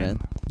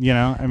fine.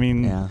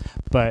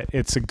 But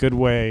it's a good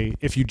way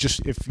if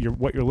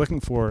what you're looking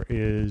for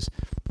is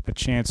a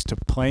chance to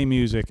play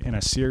music in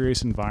a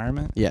serious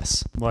environment.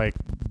 Yes.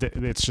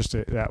 It's just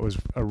that was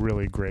a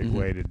really great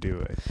way to do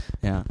it.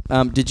 Yeah.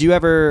 Did you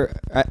ever?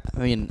 I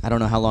don't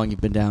know how long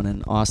you've been down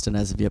in Austin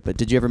as of yet, but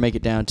did you ever make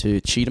it down to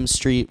Cheatham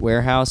Street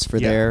Warehouse for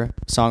their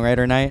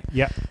songwriter night?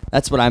 Yeah.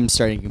 That's what I'm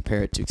starting to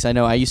compare it to, because I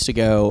know I used to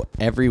go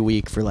every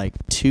week for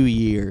 2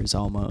 years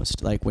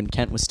almost, when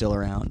Kent was still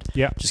around.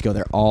 Yeah. Just go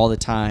there all the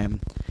time.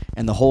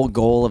 And the whole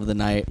goal of the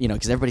night,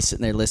 because everybody's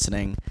sitting there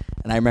listening.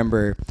 And I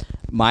remember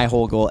my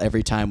whole goal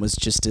every time was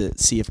just to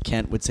see if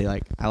Kent would say,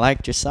 I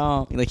liked your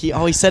song. He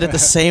always said it the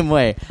same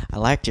way. I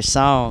liked your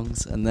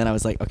songs. And then I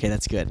was like, okay,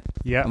 that's good.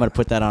 Yeah. I'm going to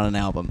put that on an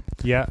album.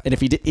 Yeah. And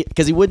if he did,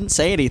 because he wouldn't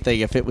say anything.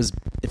 If it was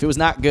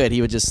not good,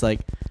 he would just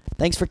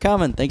thanks for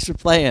coming. Thanks for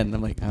playing.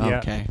 I'm like,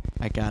 okay,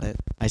 I got it.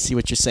 I see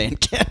what you're saying,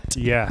 Kent.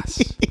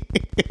 Yes.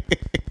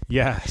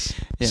 Yes.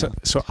 Yeah.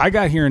 So I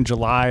got here in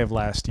July of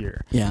last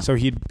year. Yeah. So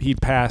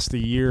he'd passed a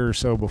year or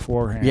so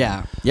beforehand.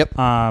 Yeah. Yep.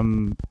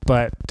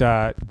 But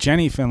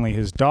Jenny Finley,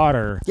 his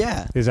daughter,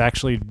 is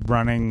actually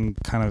running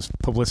kind of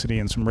publicity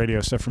and some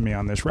radio stuff for me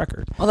on this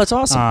record. Oh, that's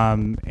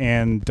awesome.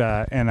 And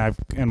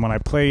when I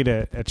played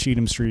at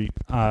Cheatham Street,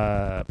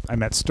 I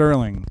met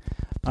Sterling.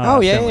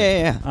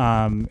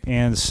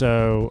 And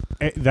so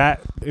that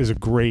is a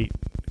great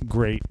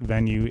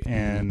venue,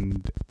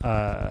 and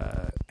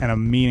and a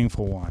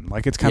meaningful one.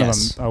 Like it's kind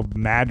Yes. of a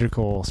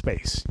magical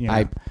space. You know?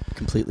 I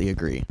completely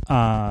agree.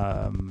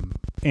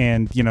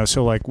 And you know,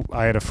 so like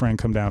I had a friend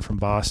come down from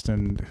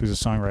Boston who's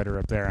a songwriter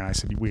up there, and I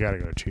said we got to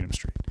go to Cheatham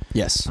Street.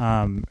 Yes.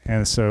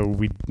 And so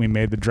we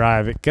made the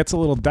drive. It gets a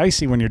little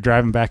dicey when you're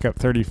driving back up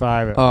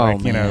 35 at Oh,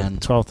 like, you know, man.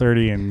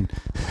 12:30 and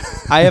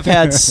I have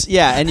had,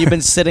 and you've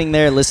been sitting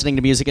there listening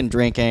to music and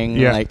drinking,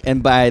 Yeah. like,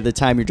 and by the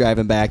time you're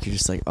driving back, you're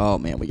just like, oh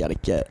man, we got to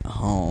get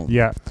home.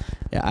 yeah.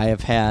 Yeah,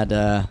 I've had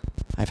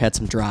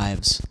some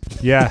drives.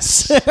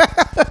 Yes.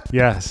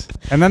 Yes.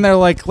 And then they're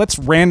like, let's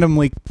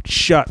randomly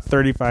shut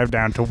 35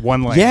 down to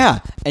one lane. Yeah,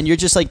 and you're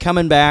just like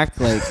coming back,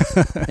 like,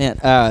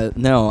 man.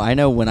 No, I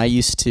know when I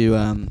used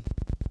to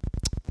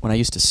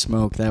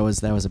smoke, that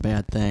was a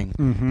bad thing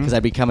because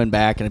I'd be coming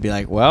back and I'd be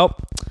like, well,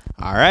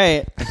 all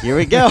right, here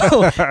we go.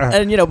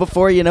 And you know,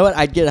 before you know it,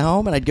 I'd get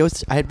home and I'd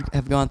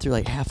have gone through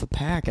like half a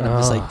pack, and I'm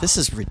just like, this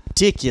is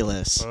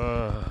ridiculous.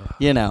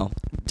 You know,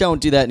 don't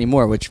do that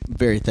anymore, which I'm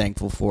very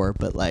thankful for.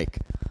 But like,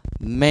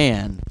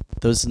 man,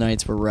 those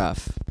nights were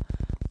rough.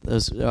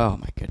 Oh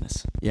my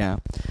goodness, yeah.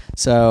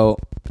 So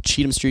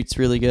Cheatham Street's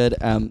really good.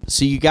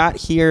 So you got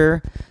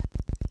here,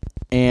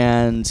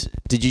 and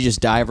did you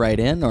just dive right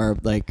in, or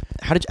like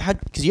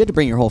because you had to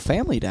bring your whole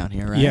family down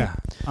here, right? Yeah.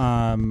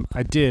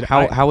 I did.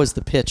 How was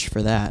the pitch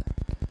for that?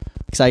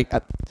 Because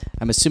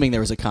I'm assuming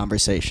there was a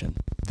conversation.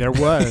 There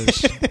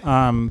was.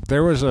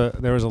 There was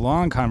a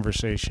long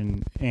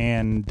conversation,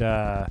 and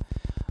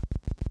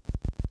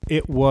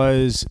it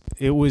was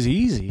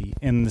easy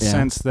in the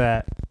sense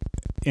that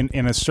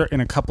in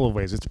a couple of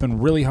ways. It's been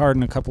really hard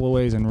in a couple of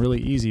ways and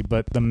really easy,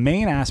 but the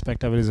main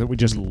aspect of it is that we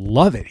just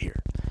love it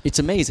here. It's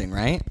amazing,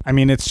 right? I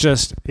mean, it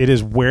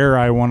is where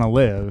I want to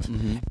live.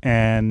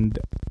 And,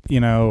 you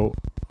know,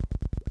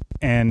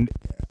 and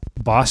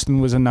Boston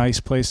was a nice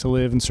place to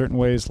live in certain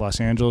ways.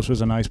 Los Angeles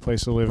was a nice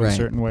place to live in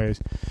certain ways.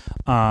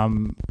 I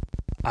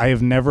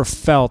have never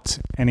felt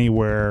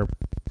anywhere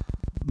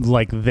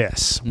like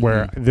this,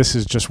 where this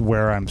is just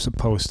where I'm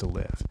supposed to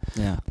live.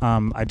 Yeah.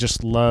 I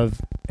just love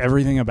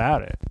everything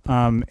about it.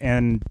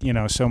 And, you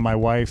know, so my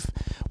wife,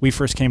 we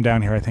first came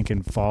down here, I think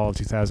in fall of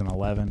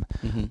 2011,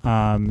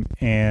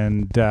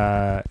 and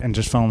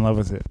just fell in love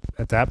with it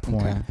at that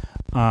point.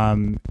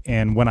 Okay.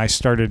 And when I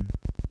started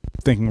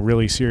thinking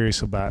really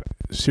seriously about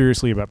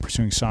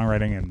pursuing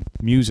songwriting and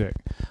music,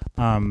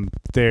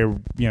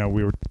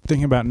 we were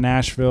thinking about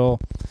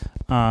Nashville,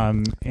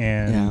 and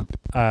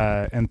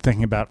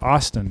thinking about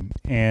Austin,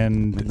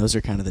 and those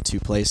are kind of the two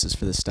places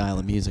for this style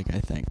of music, I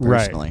think,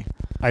 personally. Right.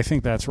 I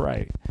think that's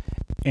right.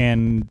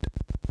 And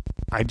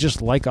I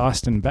just like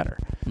Austin better.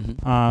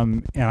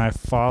 And I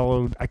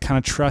kind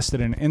of trusted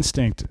an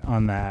instinct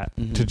on that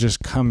to just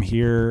come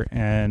here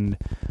and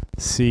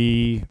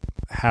see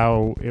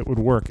how it would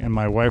work. And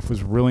my wife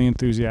was really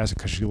enthusiastic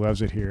because she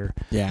loves it here.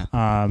 Yeah.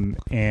 And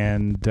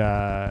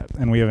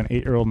we have an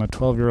 8-year-old and a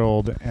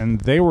 12-year-old,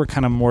 and they were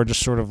kind of more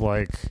just sort of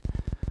like,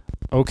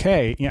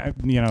 okay,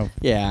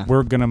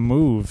 we're going to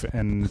move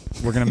and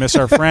we're going to miss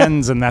our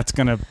friends, and that's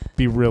going to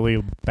be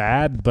really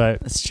bad.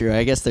 But that's true.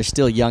 I guess they're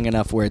still young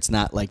enough where it's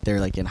not like they're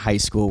like in high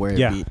school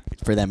where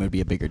for them it would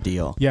be a bigger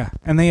deal. Yeah.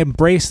 And they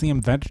embrace the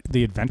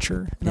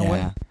adventure in a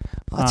way.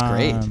 Well, that's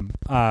great.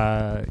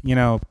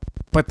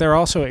 But they're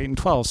also 8 and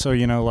 12, so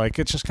like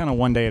it's just kind of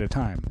one day at a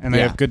time, and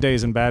they have good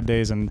days and bad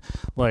days, and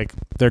like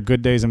their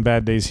good days and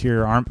bad days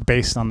here aren't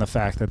based on the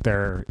fact that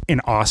they're in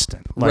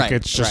Austin. Like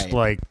it's just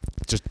like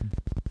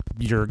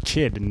you're a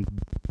kid, and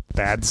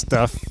bad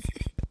stuff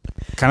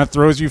kind of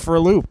throws you for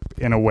a loop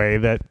in a way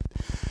that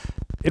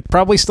it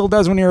probably still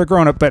does when you're a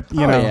grown up. But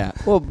you know, yeah.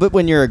 Well, but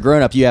when you're a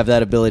grown up, you have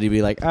that ability to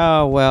be like,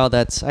 oh well,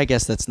 I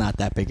guess that's not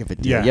that big of a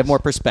deal. Yes. You have more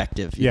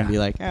perspective. You can be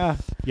like,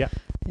 yeah,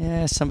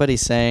 somebody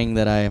saying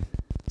that I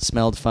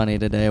smelled funny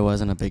today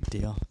wasn't a big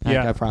deal.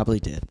 I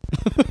probably did.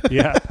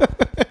 Yeah.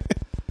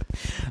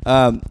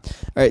 All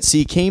right, so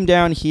you came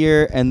down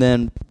here, and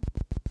then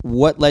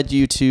what led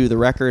you to the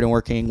record and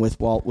working with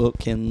Walt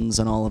Wilkins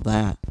and all of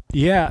that?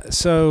 Yeah,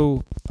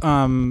 so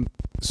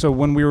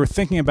when we were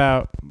thinking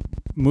about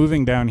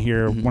moving down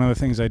here, one of the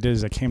things I did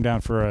is I came down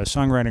for a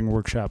songwriting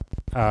workshop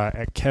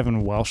at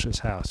Kevin Welsh's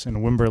house in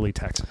Wimberley,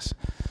 Texas.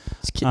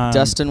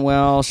 Dustin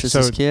Welsh is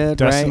his kid,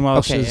 Dustin right?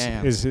 Welsh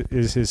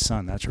is his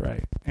son. That's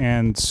right.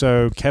 And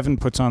so Kevin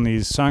puts on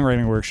these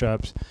songwriting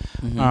workshops,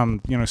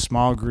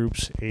 small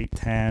groups, 8,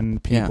 10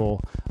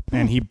 people,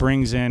 and he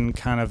brings in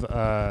kind of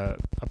a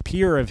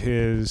peer of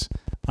his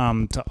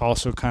to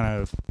also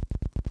kind of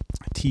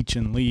teach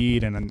and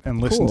lead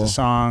and listen to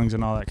songs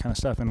and all that kind of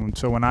stuff. And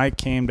so when I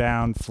came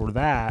down for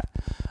that,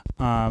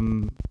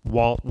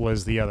 Walt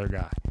was the other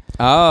guy.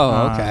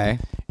 Oh, okay.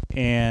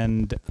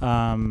 And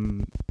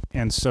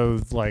so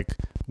like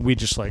we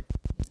just like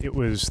it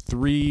was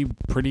 3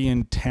 pretty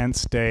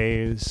intense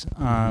days,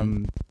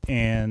 and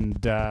on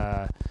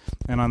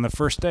the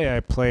first day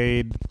I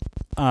played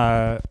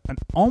an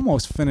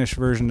almost finished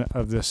version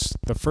of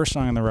the first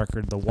song on the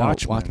record, The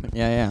Watchman. Watchman.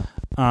 Yeah.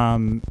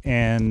 And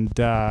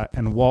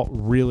Walt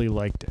really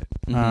liked it,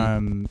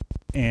 and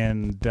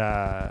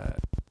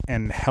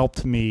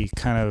helped me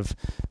kind of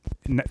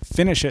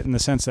finish it in the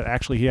sense that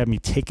actually he had me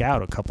take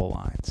out a couple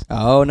lines.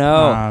 Oh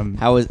no!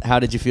 How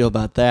did you feel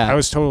about that? I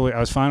was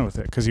fine with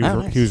it because he was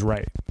nice. he was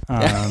right.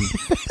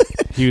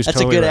 He was That's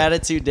totally a good right.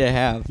 attitude to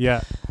have.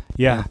 Yeah.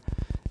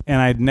 And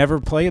I'd never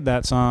played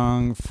that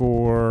song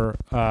for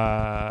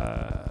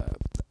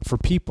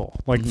people,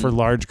 like for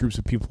large groups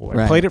of people.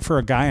 I played it for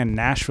a guy in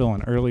Nashville,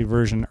 an early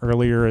version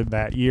earlier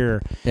that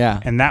year. Yeah.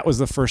 And that was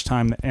the first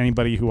time that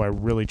anybody who I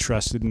really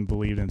trusted and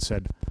believed in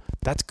said,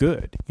 that's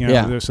good. You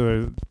know,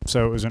 so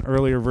it was an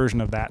earlier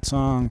version of that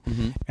song.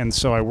 And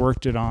so I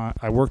worked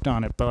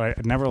on it, but I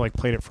never like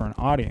played it for an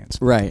audience.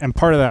 Right. And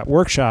part of that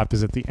workshop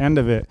is at the end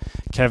of it,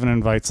 Kevin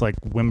invites like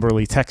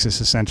Wimberley, Texas,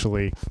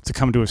 essentially, to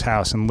come to his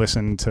house and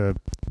listen to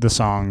the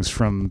songs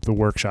from the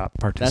workshop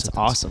participants. That's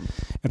awesome.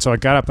 And so I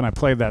got up and I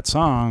played that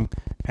song,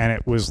 and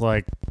it was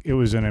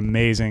an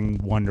amazing,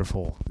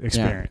 wonderful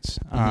experience.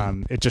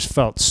 It just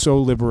felt so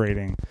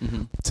liberating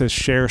to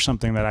share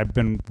something that I've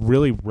been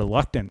really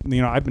reluctant.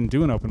 You know, I've been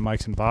doing open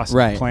mics in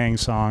Boston, playing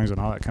songs and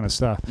all that kind of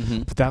stuff,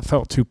 but that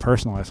felt too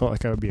personal. I felt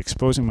like I would be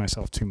exposing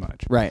myself too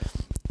much. Right.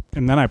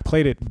 And then I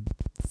played it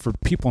for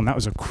people, and that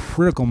was a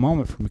critical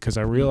moment for me because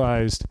I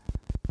realized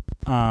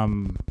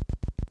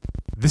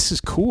this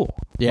is cool.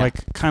 Yeah.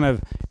 Like kind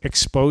of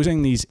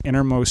exposing these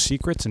innermost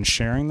secrets and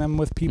sharing them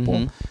with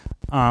people.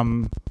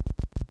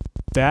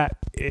 That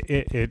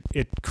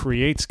it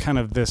creates kind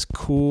of this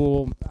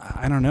cool,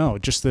 I don't know,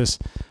 just this,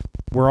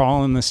 we're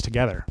all in this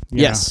together.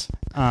 Yes.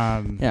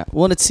 Yeah.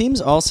 Well, and it seems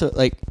also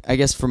like, I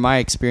guess from my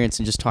experience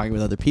and just talking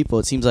with other people,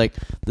 it seems like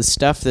the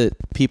stuff that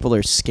people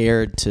are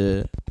scared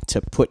to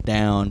put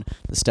down,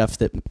 the stuff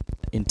that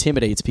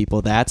intimidates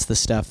people, that's the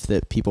stuff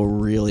that people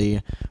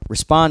really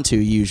respond to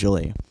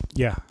usually.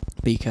 Yeah.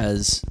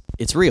 Because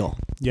it's real.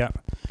 Yeah.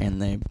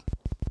 And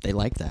they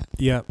like that.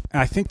 Yeah.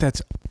 I think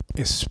that's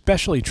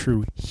especially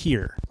true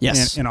here.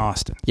 Yes. In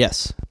Austin.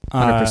 Yes.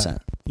 100%.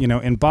 You know,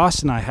 in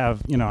Boston, I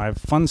have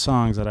fun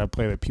songs that I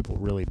play that people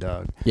really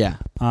dug. Yeah.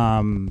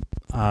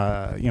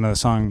 The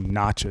song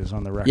Notches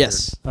on the record.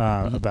 Yes.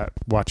 About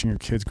watching your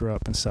kids grow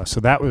up and stuff. So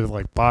that was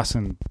like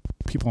Boston.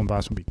 People in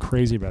Boston would be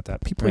crazy about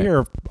that. People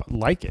here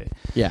like it.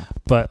 Yeah.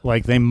 But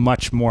like they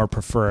much more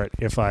prefer it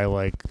if I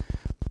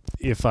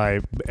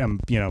am,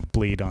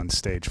 bleed on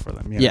stage for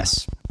them.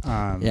 Yes.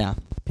 Yeah.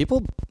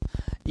 People,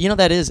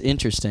 that is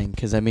interesting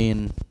because, I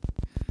mean,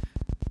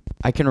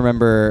 I can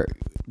remember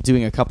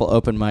doing a couple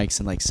open mics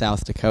in like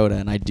South Dakota,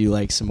 and I do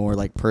like some more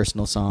like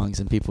personal songs,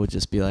 and people would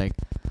just be like,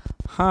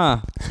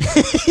 huh.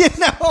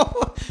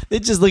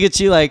 They'd just look at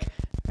you like,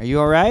 are you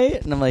all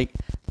right? And I'm like,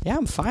 yeah,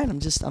 I'm fine.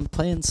 I'm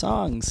playing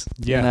songs.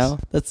 Yes.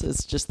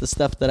 It's just the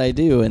stuff that I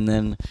do. And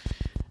then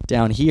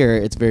down here,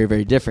 it's very,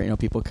 very different.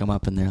 People come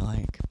up and they're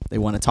like, they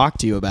want to talk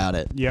to you about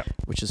it. Yeah.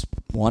 Which is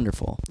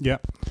wonderful. Yeah.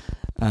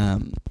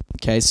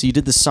 Okay, so you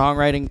did the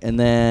songwriting, and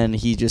then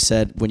he just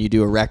said, when you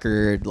do a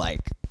record, like,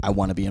 I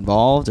want to be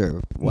involved,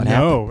 or what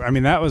happened? No, I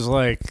mean, that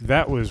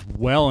was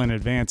well in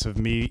advance of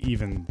me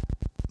even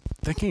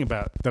thinking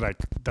about that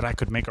I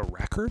could make a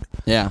record.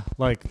 Yeah.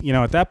 Like,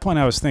 at that point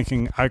I was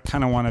thinking I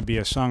kind of want to be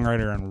a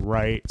songwriter and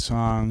write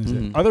songs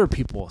that other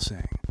people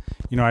sing.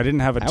 I didn't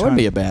have a ton. That wouldn't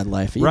be a bad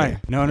life either.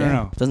 Right.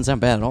 No. Doesn't sound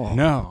bad at all.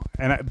 No.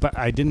 But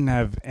I didn't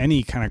have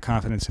any kind of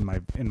confidence in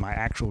my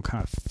actual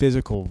kind of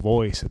physical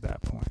voice at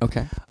that point.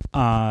 Okay.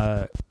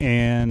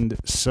 And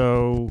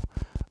so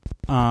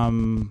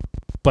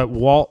but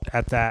Walt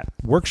at that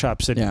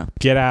workshop said,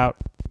 get out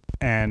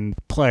and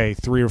play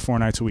 3 or 4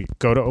 nights a week.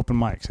 Go to open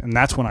mics. And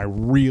that's when I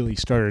really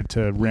started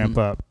to ramp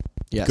up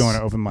going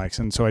to open mics.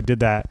 And so I did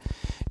that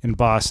in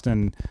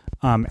Boston.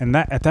 And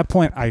that at that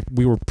point,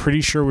 we were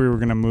pretty sure we were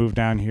going to move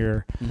down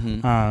here.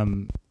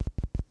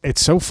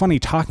 It's so funny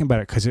talking about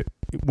it because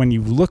when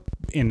you look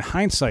in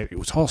hindsight, it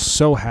was all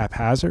so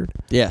haphazard.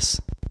 Yes.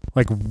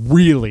 Like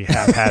really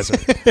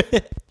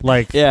haphazard.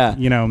 Like,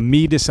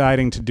 me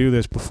deciding to do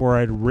this before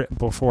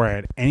I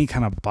had any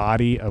kind of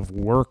body of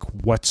work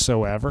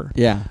whatsoever.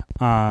 Yeah.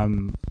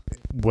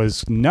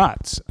 Was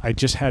nuts. I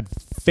just had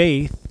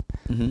faith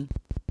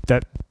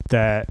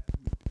that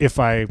if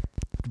I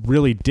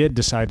really did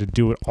decide to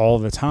do it all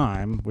the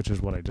time, which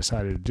is what I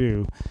decided to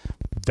do,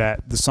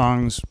 that the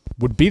songs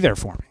would be there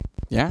for me.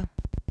 Yeah.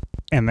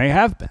 And they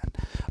have been.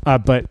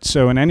 But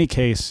so in any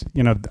case,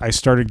 I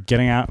started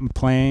getting out and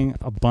playing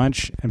a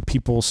bunch, and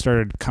people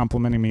started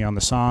complimenting me on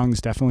the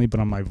songs, definitely, but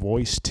on my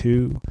voice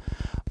too.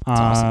 That's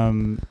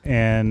awesome.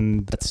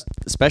 And that's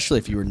especially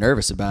if you were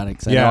nervous about it,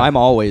 because I know I'm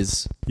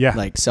always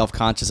like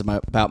self-conscious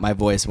about my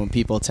voice when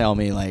people tell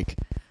me like,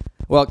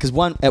 well, because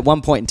at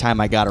one point in time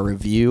I got a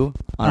review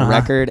on a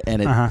record,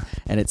 and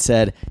it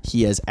said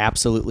he has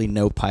absolutely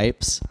no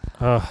pipes.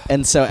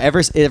 And so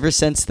ever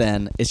since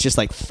then, it's just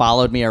like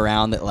followed me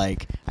around that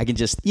like I can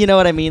just, you know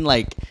what I mean?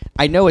 Like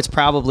I know it's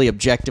probably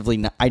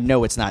objectively, I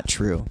know it's not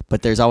true,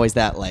 but there's always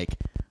that like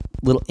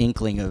little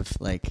inkling of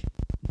like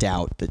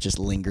doubt that just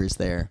lingers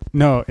there.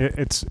 No,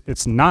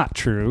 it's not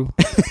true.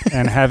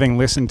 And having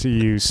listened to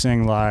you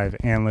sing live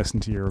and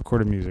listen to your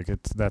recorded music,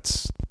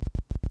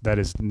 that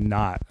is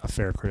not a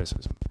fair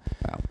criticism.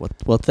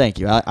 Well, thank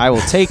you. I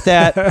will take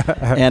that,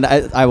 and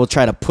I will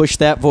try to push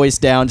that voice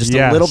down just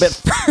a little bit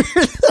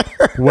further.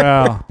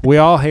 Well, we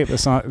all hate the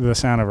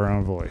sound of our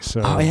own voice.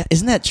 So. Oh, yeah.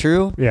 Isn't that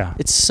true? Yeah.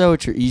 It's so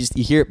true.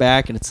 You hear it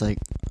back, and it's like,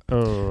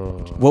 oh.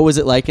 What was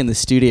it like in the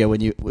studio when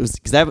you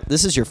because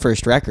this is your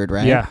first record,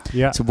 right?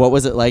 Yeah. So what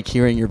was it like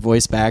hearing your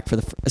voice back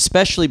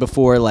especially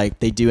before like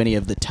they do any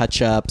of the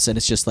touch ups and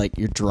it's just like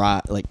your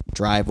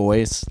dry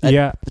voice?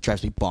 That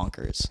drives me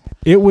bonkers.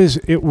 It was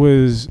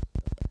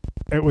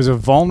a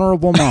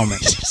vulnerable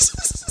moment.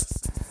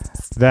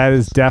 That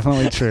is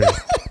definitely true.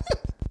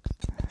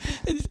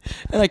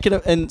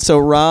 And so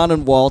Ron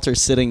and Walt are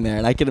sitting there,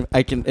 and I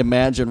can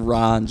imagine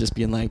Ron just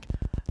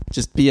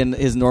being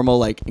his normal,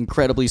 like,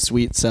 incredibly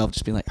sweet self,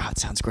 just being like, "Oh, it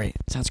sounds great,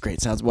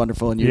 sounds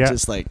wonderful," and you're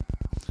just like,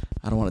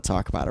 "I don't want to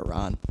talk about it,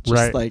 Ron.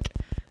 Just like,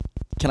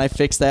 can I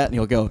fix that?" And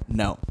he'll go,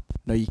 "No,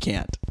 you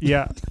can't."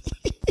 Yeah.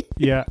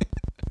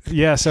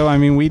 So I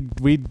mean,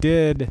 we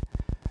did.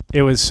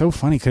 It was so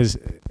funny because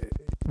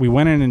we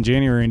went in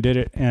January and did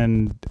it,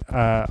 and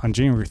on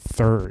January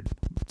 3rd.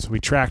 So we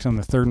tracked on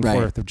the 3rd and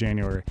 4th of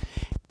January,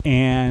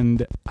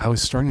 and I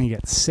was starting to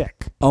get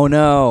sick. Oh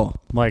no!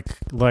 Like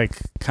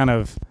kind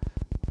of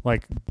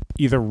like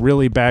either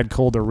really bad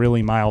cold or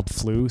really mild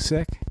flu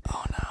sick.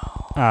 Oh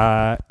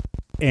no!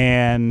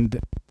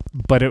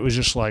 But it was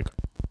just like,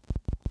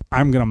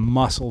 I'm gonna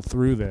muscle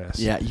through this.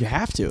 Yeah, you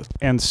have to.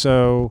 And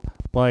so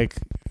like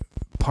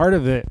part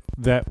of it,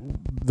 that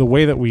the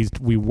way that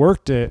we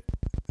worked it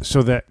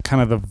so that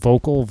kind of the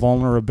vocal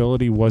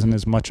vulnerability wasn't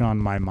as much on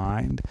my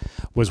mind,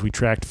 was we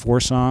tracked 4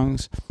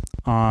 songs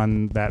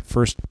on that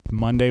first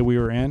Monday we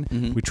were in.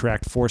 Mm-hmm. We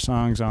tracked 4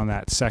 songs on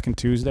that second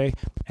Tuesday,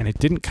 and it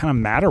didn't kind of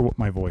matter what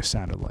my voice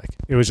sounded like.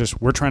 It was just,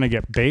 we're trying to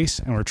get bass,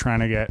 and we're trying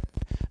to get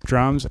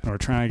drums, and we're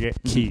trying to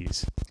get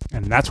keys.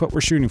 And that's what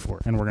we're shooting for.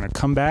 And we're going to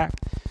come back,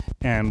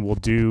 and we'll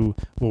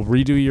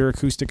redo your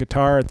acoustic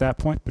guitar at that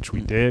point, which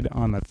we did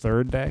on the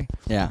 3rd day.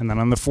 Yeah. And then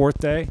on the 4th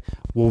day,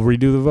 we'll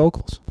redo the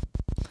vocals.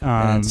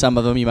 And some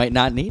of them you might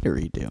not need to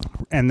redo.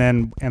 And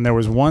there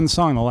was one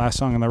song, the last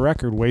song on the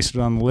record, Wasted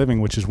on the Living,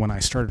 which is when I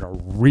started to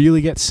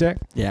really get sick.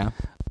 Yeah.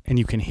 And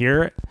you can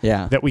hear it.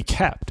 Yeah. That we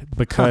kept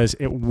because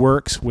it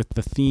works with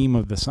the theme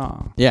of the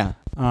song. Yeah.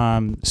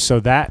 So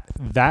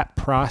that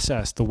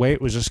process, the way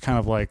it was just kind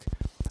of like,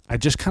 I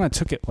just kind of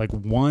took it like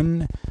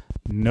one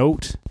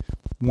note,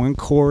 one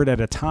chord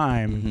at a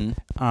time,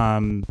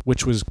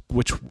 which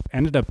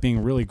ended up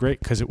being really great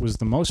because it was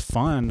the most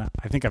fun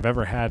I think I've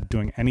ever had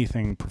doing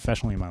anything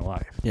professionally in my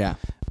life. Yeah.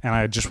 And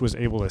I just was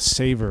able to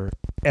savor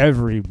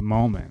every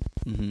moment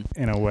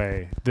in a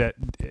way that,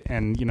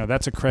 and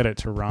that's a credit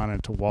to Ron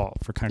and to Walt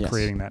for kind of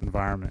creating that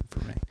environment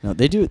for me. No,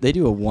 they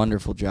do a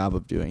wonderful job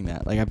of doing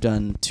that. Like, I've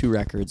done 2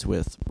 records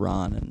with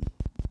Ron, and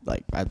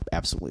like I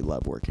absolutely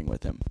love working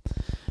with him.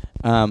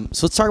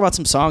 So let's talk about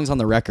some songs on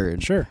the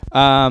record. Sure.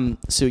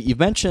 So you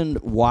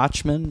mentioned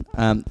Watchmen.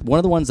 One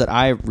of the ones that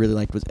I really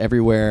liked was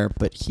Everywhere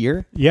But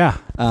Here. Yeah.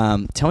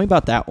 Tell me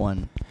about that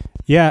one.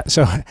 Yeah.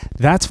 So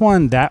that's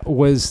one that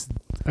was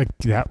a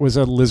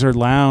Lizard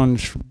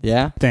Lounge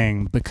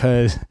thing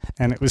because,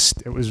 and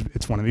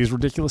it's one of these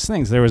ridiculous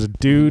things. There was a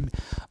dude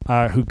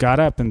who got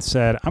up and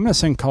said, I'm going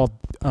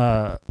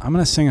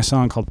to sing a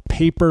song called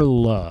Paper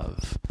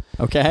Love.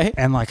 Okay.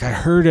 And like I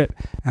heard it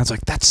and I was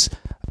like, that's,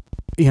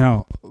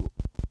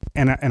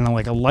 and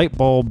like a light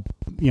bulb,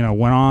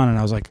 went on, and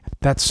I was like,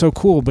 that's so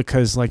cool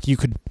because like you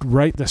could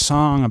write the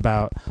song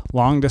about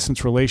long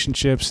distance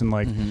relationships and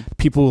like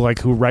people like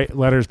who write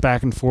letters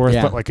back and forth,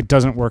 but like it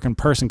doesn't work in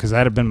person, because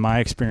that had been my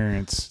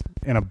experience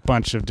in a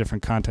bunch of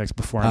different contexts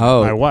before I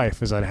met my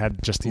wife, is I'd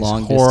had just these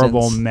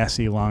horrible,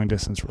 messy long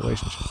distance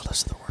relationships. Oh,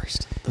 those are the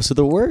worst. Those are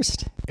the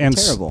worst. And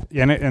terrible.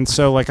 And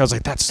so like I was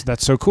like, that's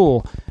so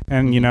cool.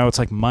 And it's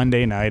like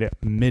Monday night at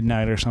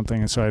midnight or something,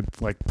 and so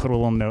I'd like put a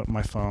little note in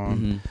my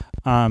phone.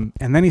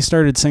 And then he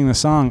started singing the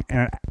song,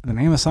 and the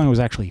name of the song was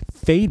actually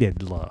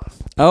Faded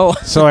Love. Oh.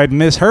 So I'd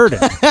misheard it.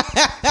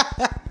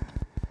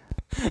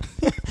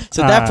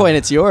 So at that point,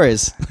 it's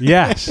yours.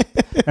 Yes.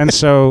 And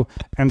so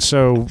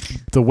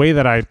the way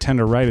that I tend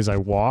to write is I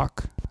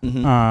walk.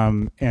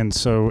 And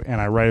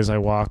I write as I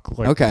walk,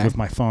 like with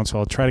my phone. So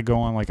I'll try to go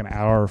on like an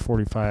hour,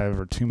 45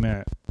 or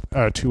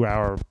 2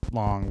 hour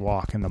long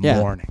walk in the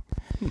morning.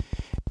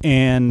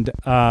 And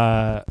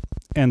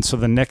so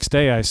the next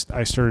day I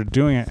started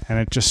doing it, and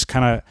it just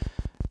kind of,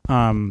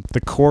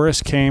 the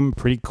chorus came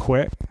pretty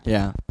quick.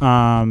 Yeah.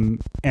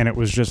 And it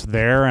was just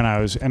there, and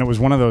it was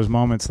one of those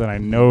moments that I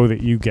know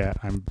that you get.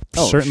 I'm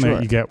certain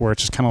that you get, where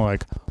it's just kind of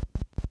like,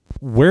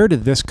 where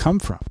did this come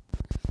from?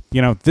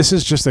 This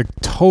is just a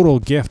total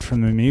gift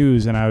from the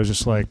muse. And I was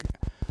just like,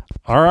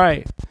 all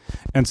right.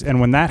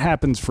 And when that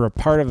happens for a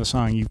part of the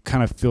song, you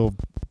kind of feel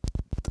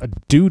a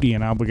duty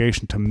and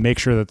obligation to make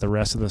sure that the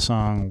rest of the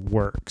song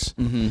works.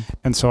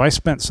 And so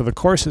the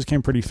choruses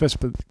came pretty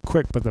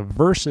quick, but the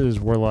verses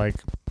were like,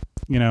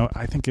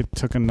 I think it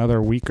took another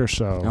week or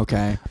so.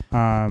 Okay.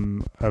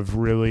 Of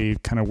really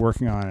kind of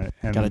working on it.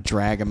 And got to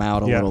drag them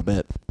out a little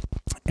bit.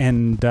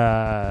 And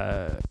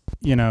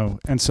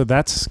and so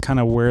that's kind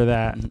of where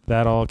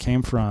that all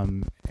came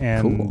from.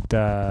 And Cool.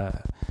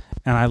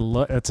 and I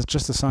love, it's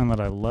just a song that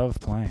I love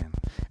playing.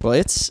 Well,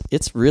 it's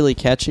really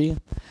catchy,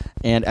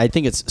 and I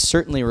think it's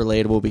certainly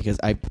relatable because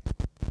I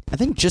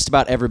think just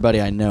about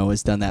everybody I know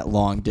has done that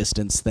long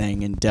distance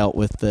thing and dealt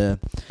with the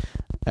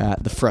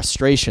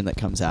frustration that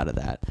comes out of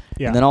that.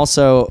 Yeah. And then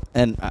also,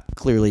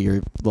 clearly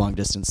your long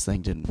distance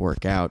thing didn't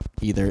work out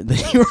either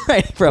that you were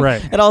writing from.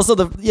 Right. And also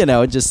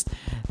just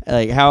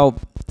like how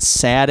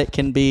sad it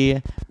can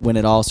be when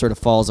it all sort of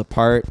falls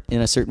apart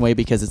in a certain way,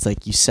 because it's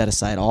like you set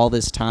aside all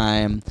this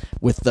time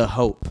with the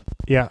hope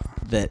Yeah.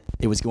 that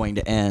it was going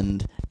to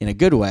end in a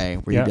good way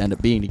where Yeah. you'd end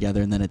up being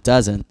together, and then it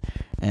doesn't.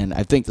 And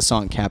I think the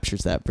song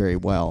captures that very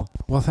well.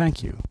 Well,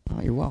 thank you. Oh,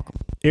 you're welcome.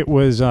 It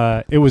was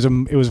a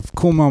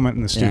cool moment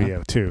in the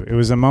studio too. It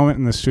was a moment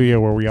in the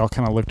studio where we all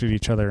kind of looked at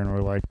each other and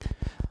were like,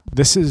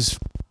 "This is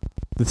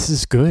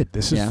good.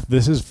 This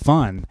is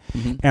fun."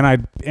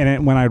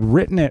 Mm-hmm. When I'd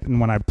written it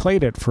and when I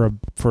played it for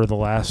the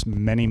last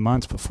many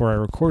months before I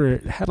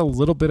recorded it, it had a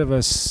little bit of it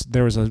was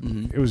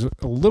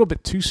a little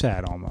bit too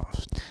sad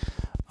almost.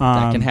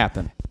 That can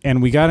happen. And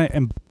we got it.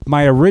 And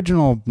my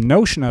original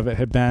notion of it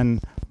had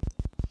been,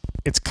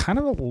 it's kind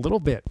of a little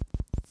bit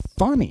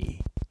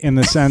funny in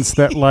the sense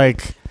that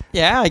like.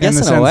 Yeah, I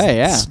guess in a way,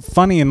 yeah. It's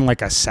funny in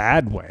like a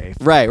sad way.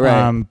 Right.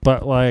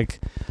 But like,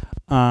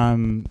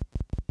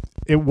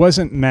 it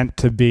wasn't meant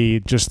to be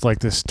just like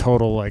this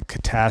total like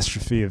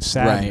catastrophe of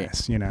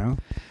sadness,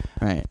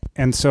 Right.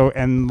 And so,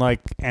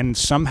 and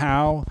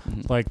somehow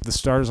like the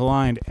stars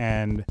aligned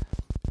and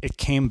it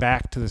came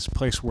back to this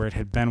place where it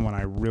had been when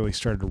I really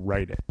started to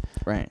write it.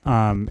 Right.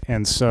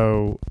 And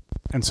so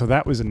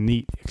that was a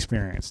neat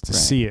experience to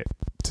see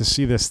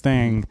this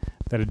thing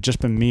that had just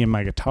been me and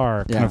my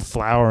guitar kind of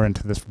flower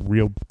into this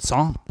real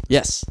song.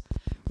 Yes.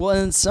 Well,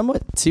 and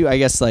somewhat too, I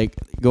guess, like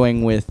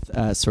going with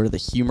sort of the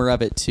humor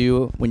of it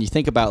too. When you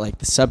think about like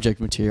the subject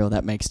material,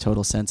 that makes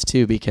total sense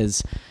too,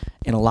 because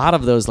in a lot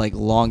of those like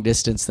long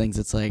distance things,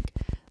 it's like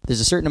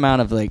there's a certain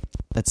amount of like,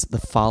 that's the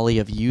folly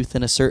of youth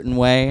in a certain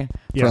way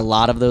for a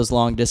lot of those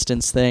long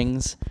distance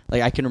things.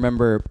 Like I can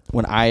remember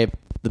when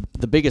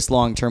the biggest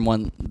long-term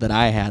one that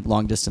I had,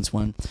 long distance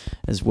one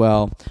as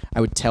well,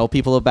 I would tell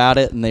people about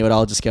it and they would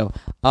all just go,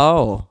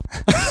 "Oh,"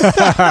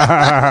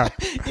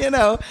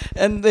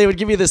 and they would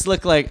give me this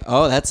look like,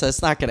 "Oh,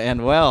 that's not going to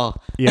end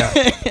well." Yeah.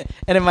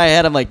 And in my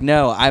head, I'm like,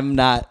 "No, I'm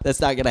not. That's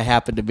not going to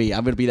happen to me.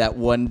 I'm going to be that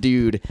one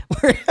dude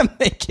where I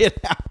make it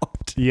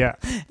out." Yeah.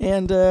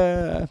 And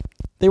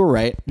they were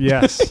right.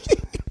 Yes.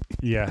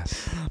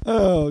 Yes.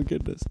 Oh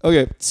goodness.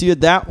 Okay, so you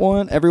had that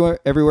one, everywhere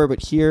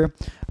but here.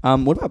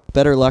 What about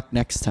Better Luck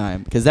Next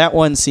Time? Because that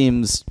one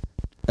seems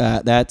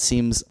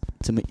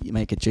to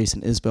make a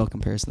Jason Isbell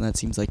comparison. That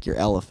seems like your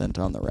elephant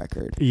on the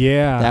record.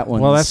 Yeah. That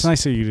one. Well, that's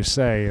nice of you to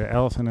say.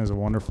 Elephant is a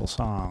wonderful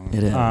song.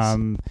 It is.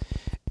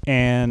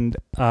 And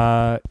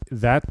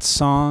that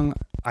song,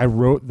 I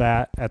wrote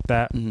that at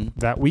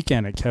that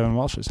weekend at Kevin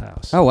Welsh's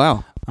house. Oh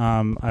wow.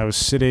 I was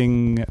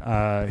sitting.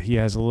 He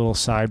has a little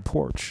side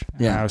porch.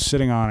 And I was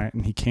sitting on it,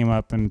 and he came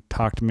up and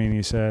talked to me, and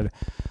he said,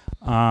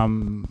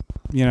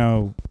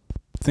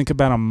 think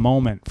about a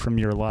moment from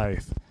your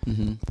life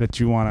that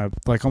you want to,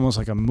 like almost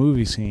like a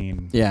movie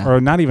scene, or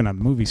not even a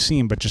movie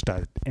scene, but just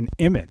an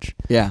image,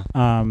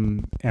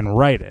 and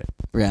write it.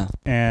 Yeah.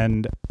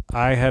 And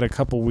I had a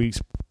couple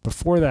weeks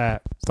before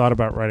that thought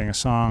about writing a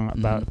song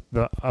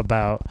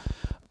about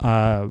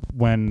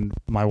when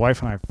my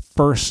wife and I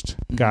first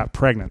got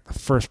pregnant, the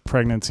first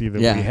pregnancy that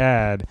we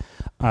had.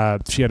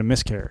 She had a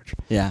miscarriage.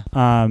 Yeah.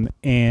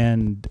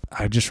 And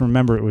I just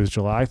remember it was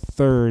July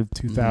 3rd,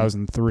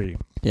 2003.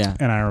 Yeah.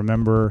 And I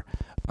remember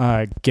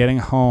getting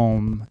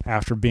home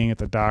after being at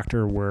the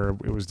doctor where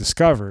it was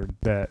discovered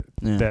that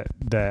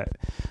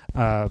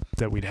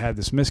we'd had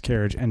this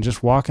miscarriage, and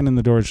just walking in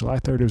the door July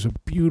 3rd, it was a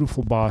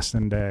beautiful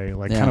Boston day,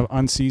 like kind of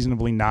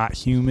unseasonably not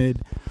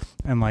humid.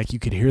 And like you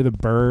could hear the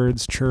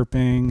birds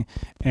chirping,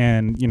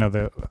 and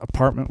the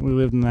apartment we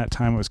lived in that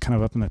time was kind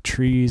of up in the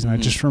trees. And I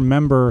just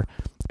remember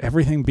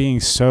everything being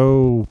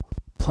so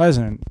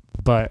pleasant,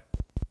 but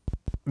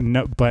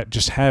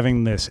just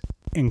having this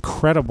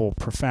incredible,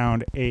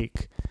 profound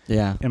ache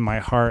in my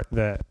heart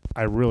that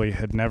I really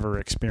had never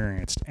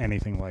experienced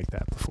anything like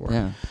that before.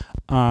 Yeah.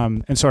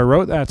 And so I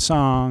wrote that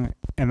song,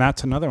 and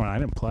that's another one I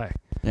didn't play.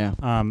 Yeah.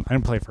 I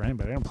didn't play for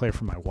anybody. I didn't play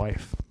for my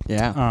wife.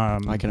 Yeah.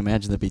 I can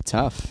imagine that'd be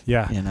tough.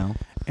 Yeah.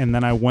 And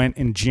then I went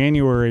in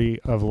January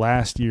of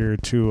last year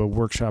to a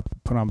workshop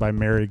put on by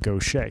Mary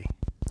Gaucher.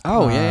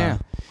 Oh, yeah.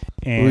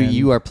 And who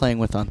you are playing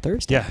with on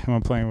Thursday. Yeah, who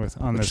I'm playing with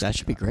on this. That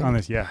should be great. On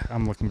this,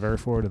 I'm looking very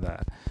forward to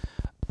that.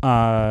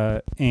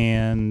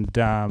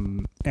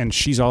 And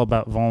she's all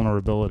about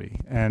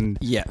vulnerability. And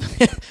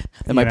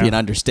that might be an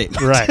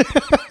understatement. Right.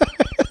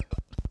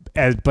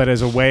 But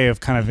as a way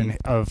of kind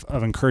of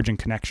of encouraging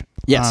connection.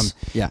 Yes.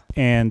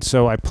 And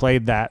so I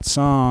played that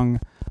song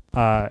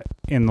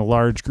in the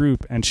large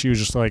group, and she was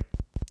just like,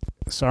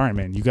 "Sorry,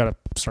 man, you got to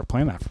start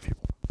playing that for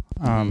people."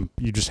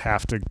 You just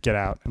have to get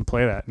out and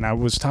play that. And I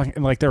was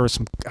talking, like,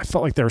 I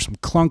felt like there were some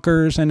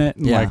clunkers in it,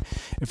 and like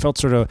it felt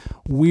sort of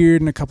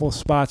weird in a couple of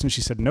spots. And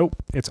she said, "Nope,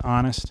 it's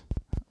honest."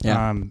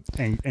 And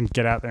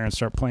get out there and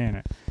start playing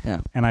it.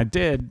 Yeah. And I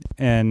did,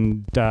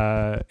 and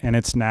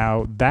it's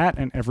now that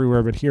and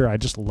Everywhere But Here. I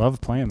just love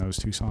playing those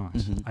two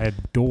songs. I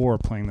adore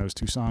playing those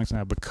two songs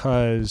now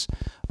because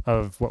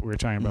of what we were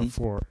talking about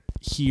before.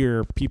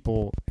 Here,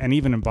 people, and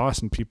even in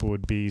Boston, people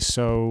would be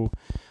so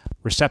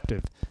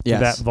receptive to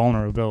that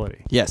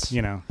vulnerability. Yes.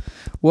 You know?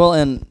 Well,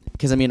 and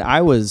because, I mean,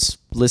 I was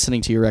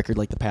listening to your record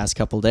like the past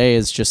couple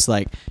days, just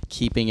like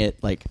keeping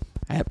it like,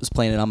 I was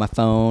playing it on my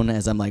phone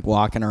as I'm like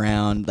walking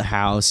around the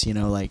house, you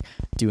know, like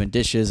doing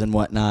dishes and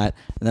whatnot.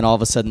 And then all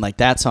of a sudden, like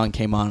that song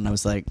came on, and I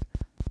was like,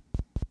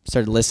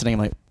 started listening. I'm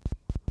like,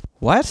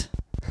 what?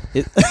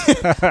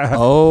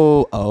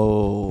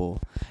 Oh.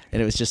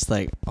 And it was just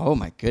like, oh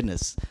my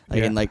goodness.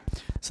 Like, and like,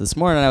 so this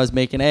morning I was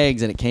making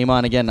eggs and it came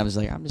on again. And I was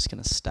like, I'm just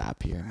going to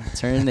stop here. I'm gonna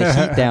turn the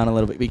heat down a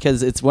little bit,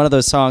 because it's one of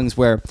those songs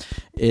where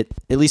at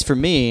least for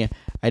me, I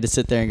had to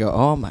sit there and go,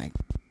 oh my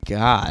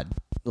God.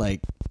 Like,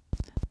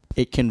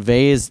 it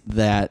conveys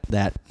that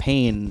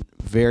pain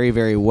very,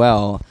 very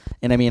well.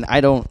 And I mean,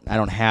 I don't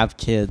have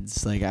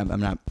kids. Like, I'm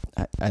not,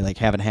 I like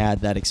haven't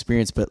had that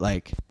experience, but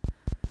like,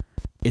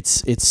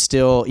 it's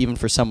still, even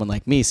for someone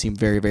like me, seemed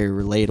very, very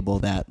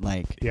relatable. That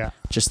like,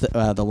 just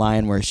the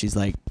line where she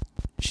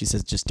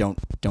says, just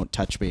don't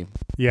touch me.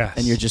 Yes.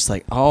 And you're just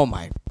like, oh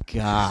my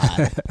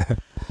God.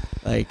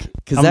 Like,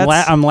 cause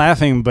I'm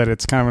laughing, but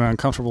it's kind of an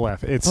uncomfortable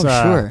laugh. It's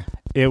sure.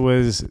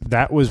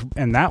 That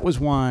was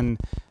one.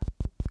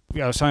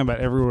 I was talking about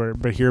Everywhere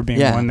But Here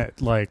being one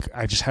that like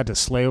I just had to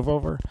slave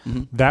over.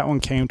 That one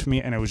came to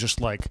me, and it was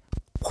just like,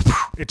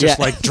 it just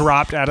like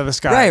dropped out of the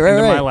sky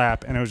into my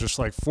lap, and it was just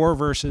like 4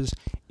 verses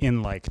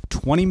in like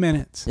 20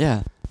 minutes.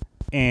 Yeah.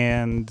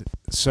 And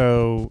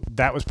so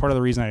that was part of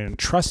the reason I didn't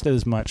trust it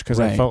as much, because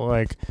I felt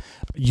like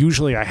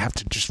usually I have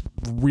to just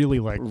really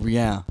like,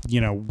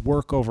 you know,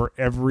 work over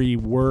every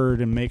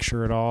word and make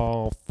sure it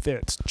all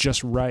fits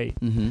just right.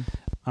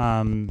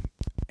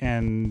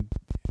 And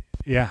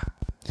yeah.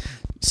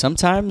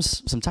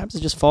 Sometimes it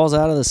just falls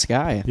out of the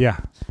sky. Yeah.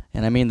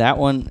 And I mean, that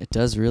one, it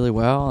does really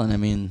well. And I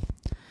mean,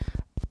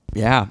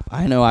 yeah,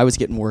 I know I was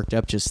getting worked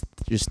up just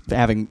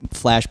having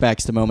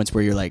flashbacks to moments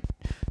where you're like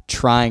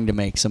trying to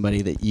make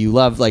somebody that you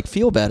love like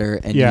feel better,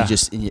 and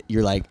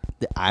you're like,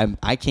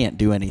 I can't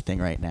do anything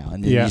right now,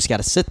 and then you just got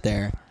to sit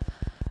there,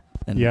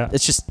 and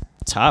it's just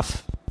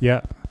tough.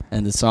 Yeah.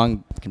 And the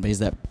song conveys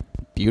that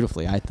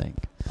beautifully, I think.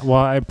 Well,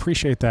 I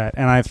appreciate that,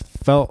 and I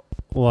felt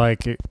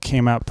like it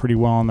came out pretty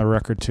well on the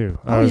record too.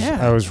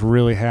 I was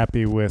really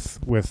happy with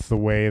the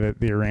way that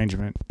the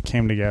arrangement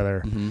came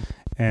together.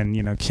 And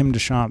you know, Kim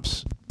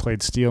Deschamps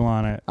played steel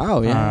on it.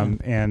 Oh yeah.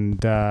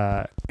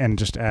 And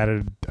just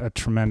added a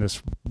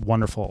tremendous,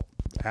 wonderful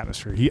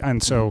atmosphere.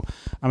 So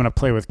I'm going to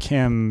play with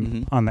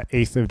Kim on the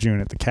 8th of June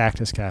at the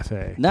Cactus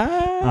Cafe.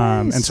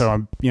 Nice. And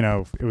so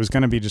it was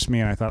going to be just me,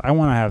 and I thought I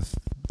want to have.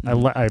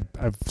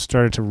 I've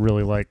started to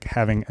really like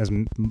having as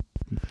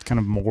kind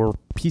of more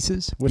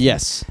pieces with me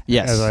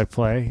as I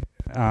play.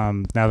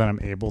 Now that I'm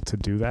able to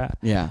do that.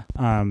 Yeah.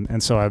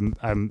 And so I'm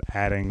going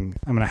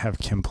to have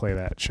Kim play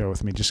that show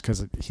with me, just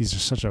because he's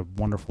just such a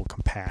wonderful,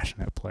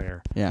 compassionate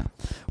player. Yeah.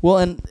 Well,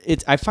 and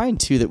I find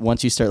too that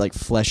once you start like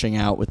fleshing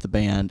out with the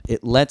band,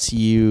 it lets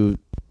you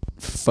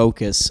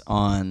focus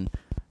on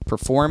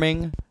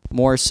performing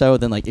more so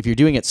than like if you're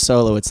doing it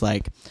solo, it's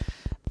like,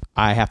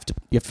 you have to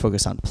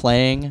focus on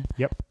playing.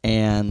 Yep.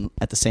 And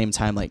at the same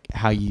time, like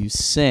how you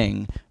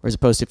sing, whereas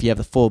opposed to if you have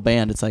the full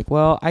band, it's like,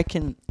 well,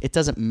 it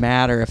doesn't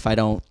matter if I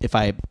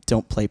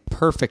don't play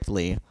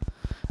perfectly.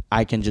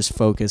 I can just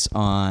focus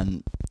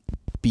on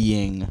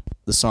being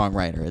the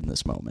songwriter in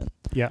this moment.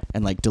 Yeah.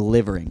 And like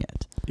delivering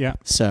it. Yeah.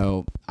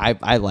 So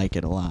I like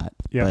it a lot.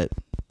 Yeah. But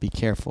be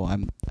careful.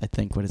 I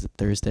think, what is it,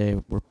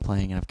 Thursday we're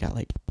playing, and I've got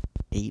like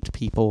 8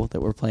 people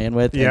that we're playing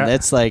with. Yeah. And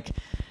it's like,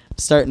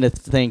 starting to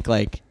think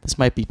like this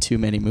might be too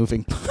many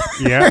moving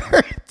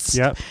parts.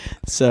 Yeah.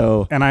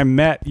 So, and I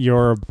met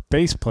your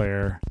bass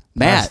player,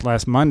 Matt,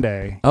 last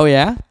Monday. Oh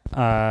yeah.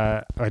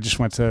 I just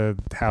went to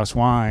House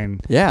Wine.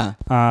 Yeah.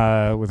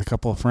 With a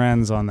couple of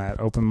friends on that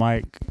open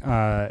mic.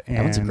 That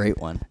one's a great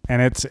one.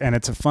 And it's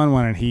a fun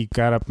one. And he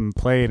got up and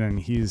played,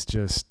 and he's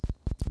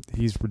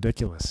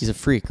ridiculous. He's a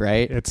freak,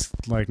 right? It's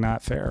like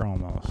not fair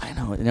almost. I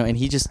know. And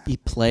he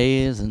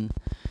plays, and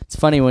it's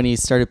funny when he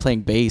started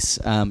playing bass.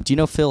 Do you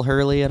know Phil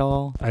Hurley at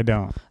all? I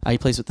don't. He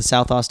plays with the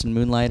South Austin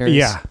Moonlighters.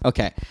 Yeah.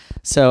 Okay.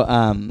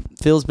 So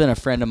Phil's been a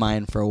friend of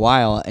mine for a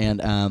while,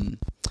 and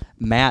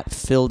Matt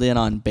filled in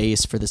on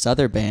bass for this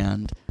other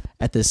band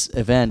at this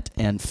event,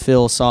 and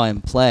Phil saw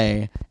him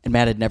play, and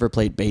Matt had never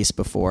played bass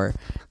before.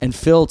 And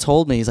Phil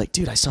told me, he's like,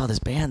 dude, I saw this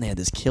band. They had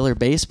this killer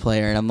bass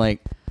player. And I'm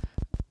like,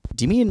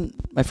 do you mean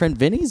my friend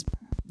Vinny's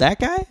that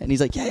guy? And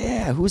he's like,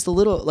 yeah. Who's the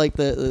little, like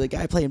the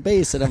guy playing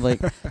bass? And I'm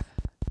like,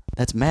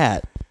 that's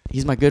Matt.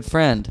 He's my good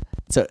friend.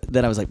 So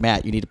then I was like,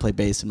 Matt, you need to play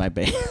bass in my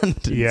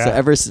band. Yeah. So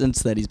ever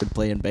since then, he's been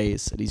playing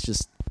bass, and he's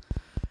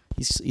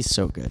He's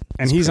so good.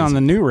 And he's on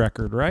the new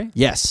record, right?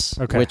 Yes.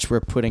 Okay. Which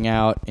we're putting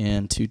out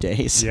in 2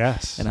 days.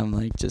 Yes. And I'm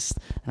like,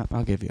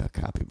 I'll give you a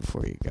copy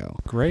before you go.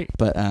 Great.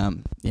 But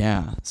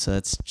yeah, so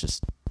that's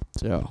just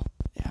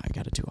I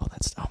got to do all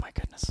that stuff. Oh my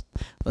goodness.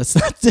 Let's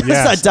not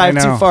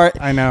dive too far.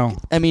 I know.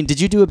 I mean,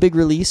 did you do a big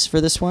release for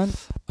this one?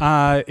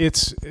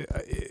 It's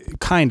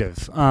kind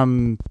of.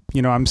 I'm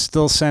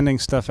still sending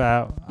stuff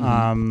out.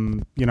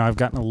 I've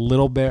gotten a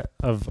little bit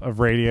of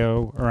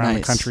radio around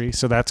the country,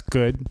 so that's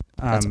good.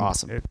 That's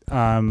awesome.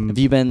 Have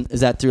you been?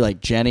 Is that through like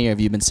Jenny, or have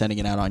you been sending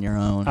it out on your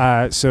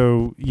own?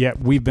 So yeah,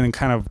 we've been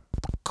kind of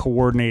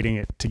coordinating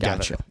it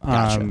together.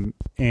 Gotcha.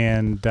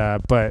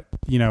 But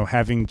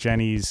having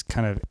Jenny's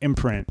kind of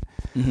imprint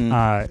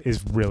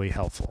is really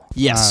helpful.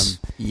 Yes.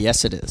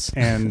 Yes, it is.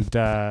 And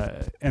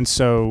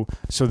so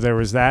there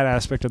was that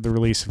aspect of the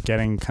release of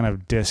getting kind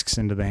of discs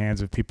into the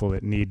hands of people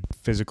that need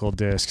physical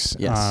discs.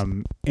 Yes.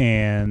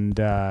 And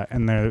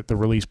the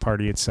release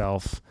party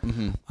itself.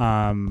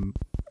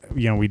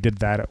 We did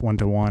that at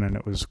 1-to-1, and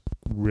it was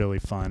really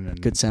fun and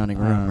good sounding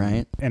room,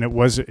 right? And it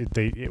was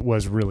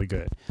really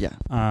good. Yeah.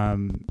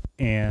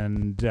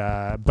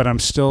 But I'm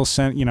still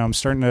I'm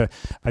starting to.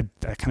 I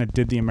kind of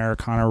did the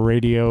Americana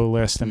radio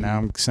list, and now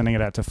I'm sending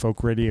it out to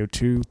folk radio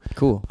too.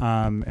 Cool.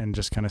 And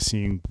just kind of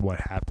seeing what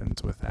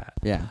happens with that.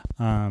 Yeah.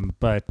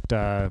 But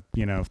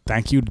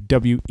thank you to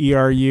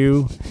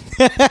WERU.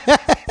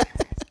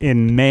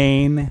 In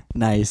Maine.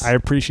 Nice. I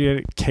appreciate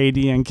it.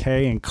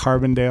 KDNK in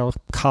Carbondale,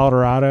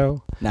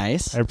 Colorado.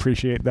 Nice. I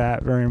appreciate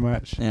that very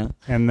much. Yeah.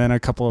 And then a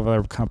couple of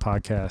other kind of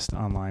podcast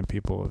online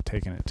people have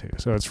taken it too.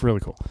 So it's really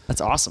cool. That's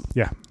awesome.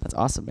 Yeah. That's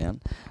awesome, man.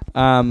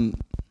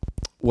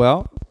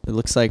 Well, it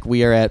looks like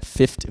we are at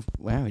 50.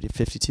 Wow, we did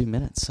 52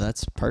 minutes. So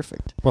that's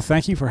perfect. Well,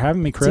 thank you for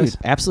having me, Chris. Dude,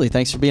 absolutely.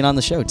 Thanks for being on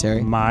the show,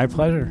 Terry. My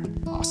pleasure.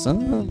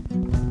 Awesome.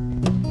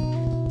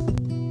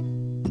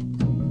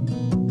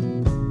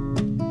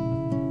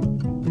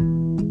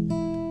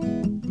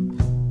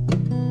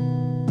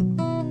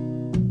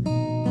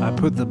 I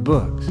put the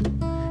books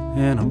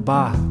in a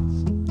box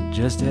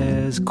just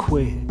as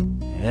quick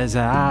as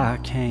I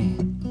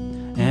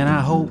can, and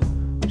I hope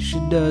she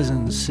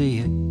doesn't see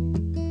it.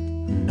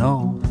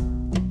 No,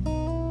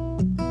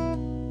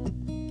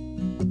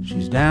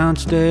 she's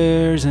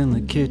downstairs in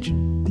the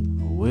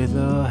kitchen with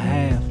a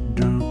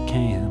half-drunk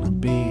can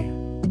of beer.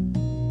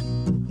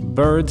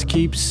 Birds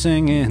keep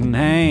singing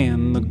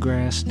and the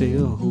grass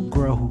still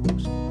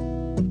grows.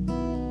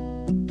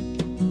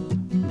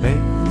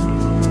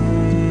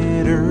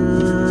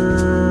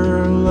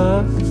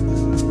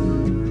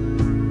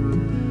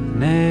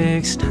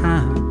 Next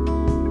time,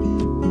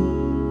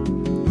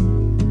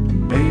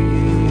 better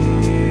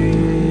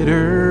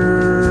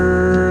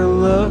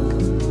luck.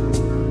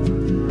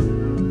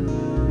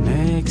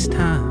 Next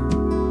time,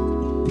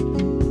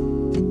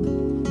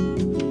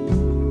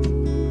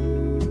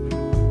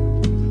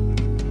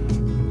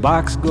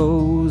 box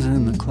goes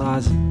in the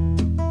closet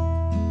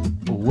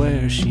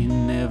where she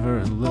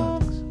never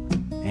looks,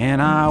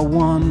 and I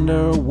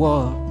wonder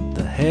what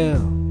the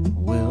hell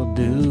we'll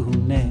do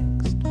next.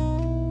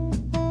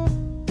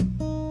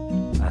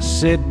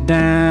 Sit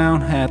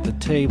down at the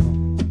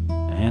table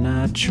and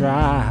I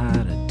try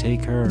to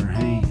take her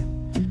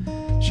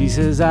hand. She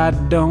says I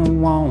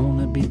don't want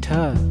to be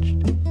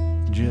touched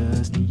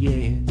just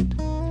yet.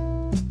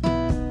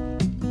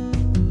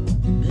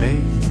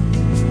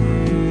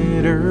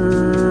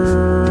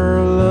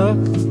 Better luck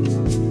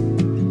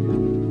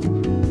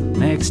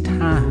next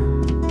time.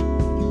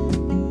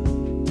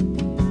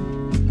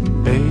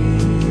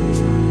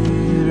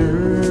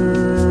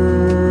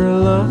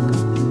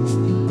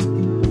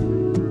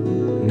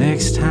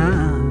 Next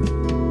time,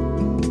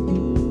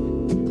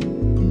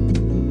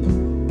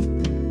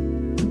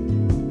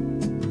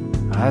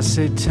 I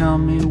say, tell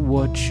me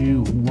what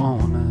you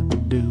wanna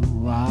do.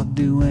 I'll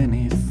do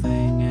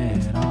anything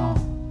at all.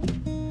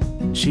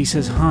 And she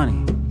says,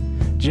 honey,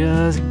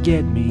 just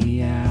get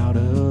me out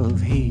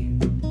of here.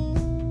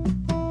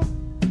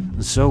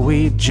 And so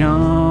we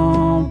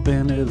jump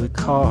into the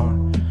car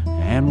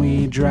and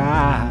we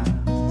drive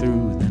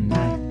through the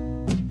night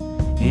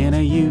in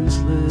a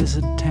useless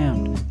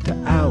attempt to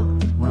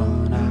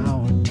outrun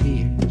our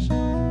tears.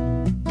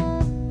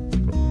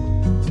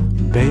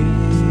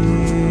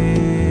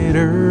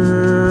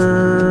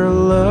 Better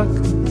luck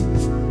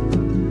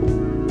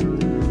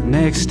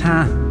next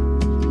time.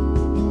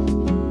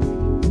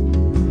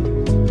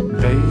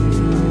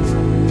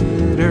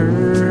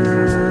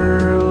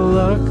 Better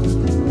luck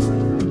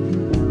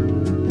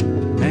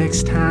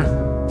next time.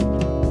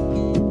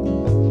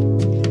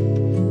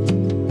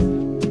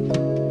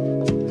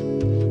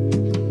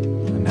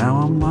 Now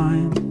I'm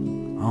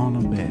lying on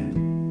a bed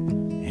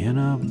in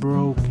a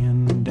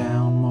broken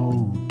down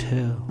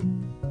motel,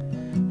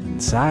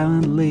 and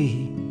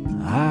silently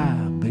I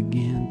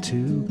begin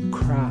to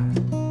cry.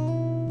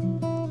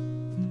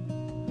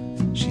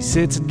 She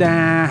sits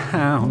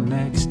down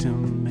next to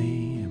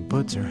me and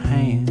puts her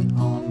hand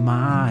on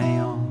my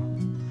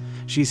arm.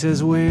 She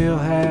says we'll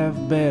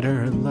have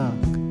better luck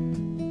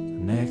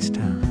next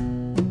time.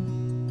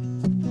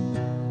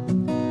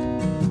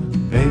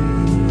 Baby,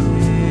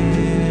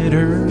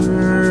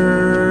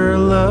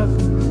 luck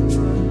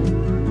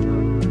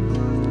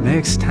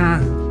next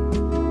time.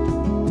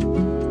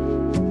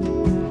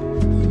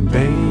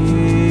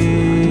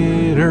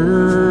 Better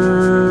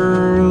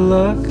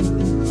luck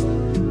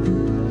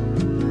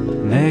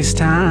next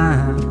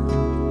time.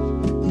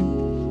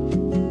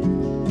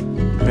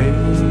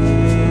 Better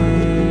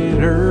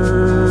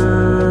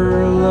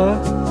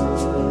luck.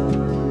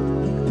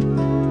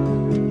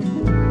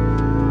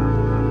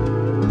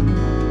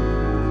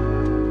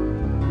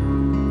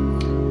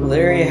 Well,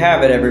 there you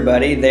have it,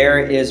 everybody. There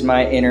is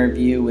my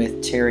interview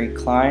with Terry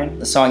Klein.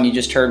 The song you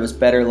just heard was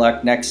Better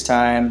Luck Next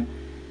Time.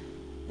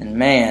 And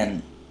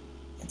man,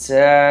 it's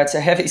a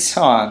heavy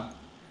song.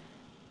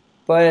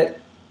 But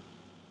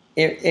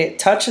it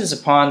touches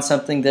upon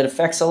something that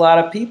affects a lot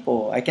of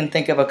people. I can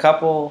think of a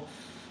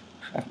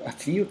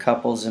few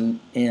couples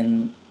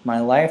in my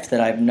life that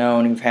I've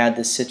known who've had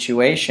this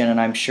situation, and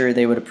I'm sure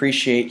they would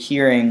appreciate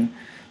hearing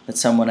that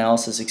someone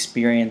else has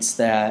experienced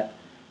that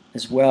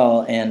as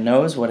well and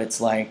knows what it's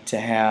like to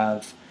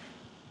have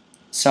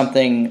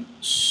something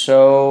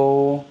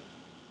so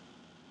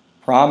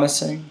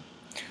promising,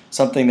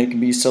 something that can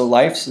be so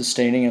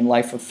life-sustaining and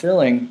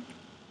life-fulfilling,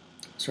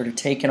 sort of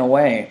taken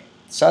away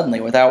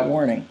suddenly without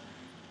warning.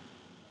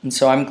 And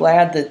so I'm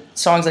glad that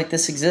songs like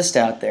this exist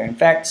out there. In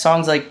fact,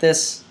 songs like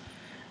this,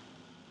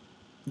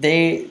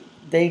 they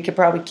could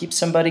probably keep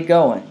somebody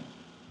going.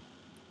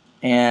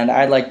 And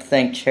I'd like to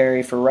thank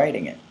Terry for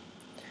writing it.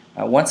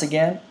 Once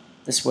again,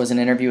 this was an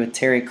interview with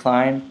Terry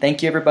Klein.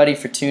 Thank you, everybody,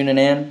 for tuning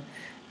in.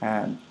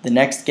 The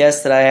next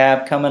guests that I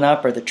have coming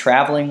up are the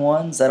traveling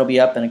ones. That'll be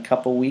up in a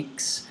couple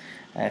weeks.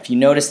 If you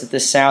notice that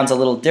this sounds a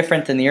little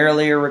different than the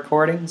earlier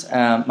recordings,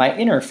 my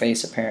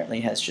interface apparently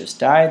has just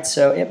died,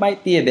 so it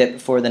might be a bit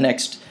before the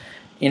next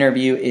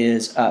interview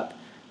is up.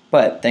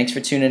 But thanks for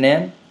tuning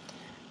in,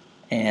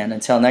 and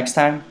until next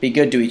time, be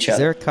good to each Is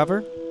other. there a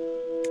cover?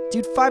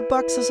 Dude,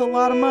 $5 is a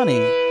lot of money.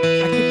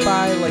 I could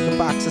buy like a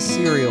box of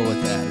cereal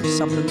with that or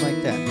something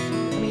like that.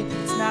 I mean,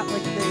 it's not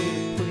like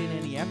they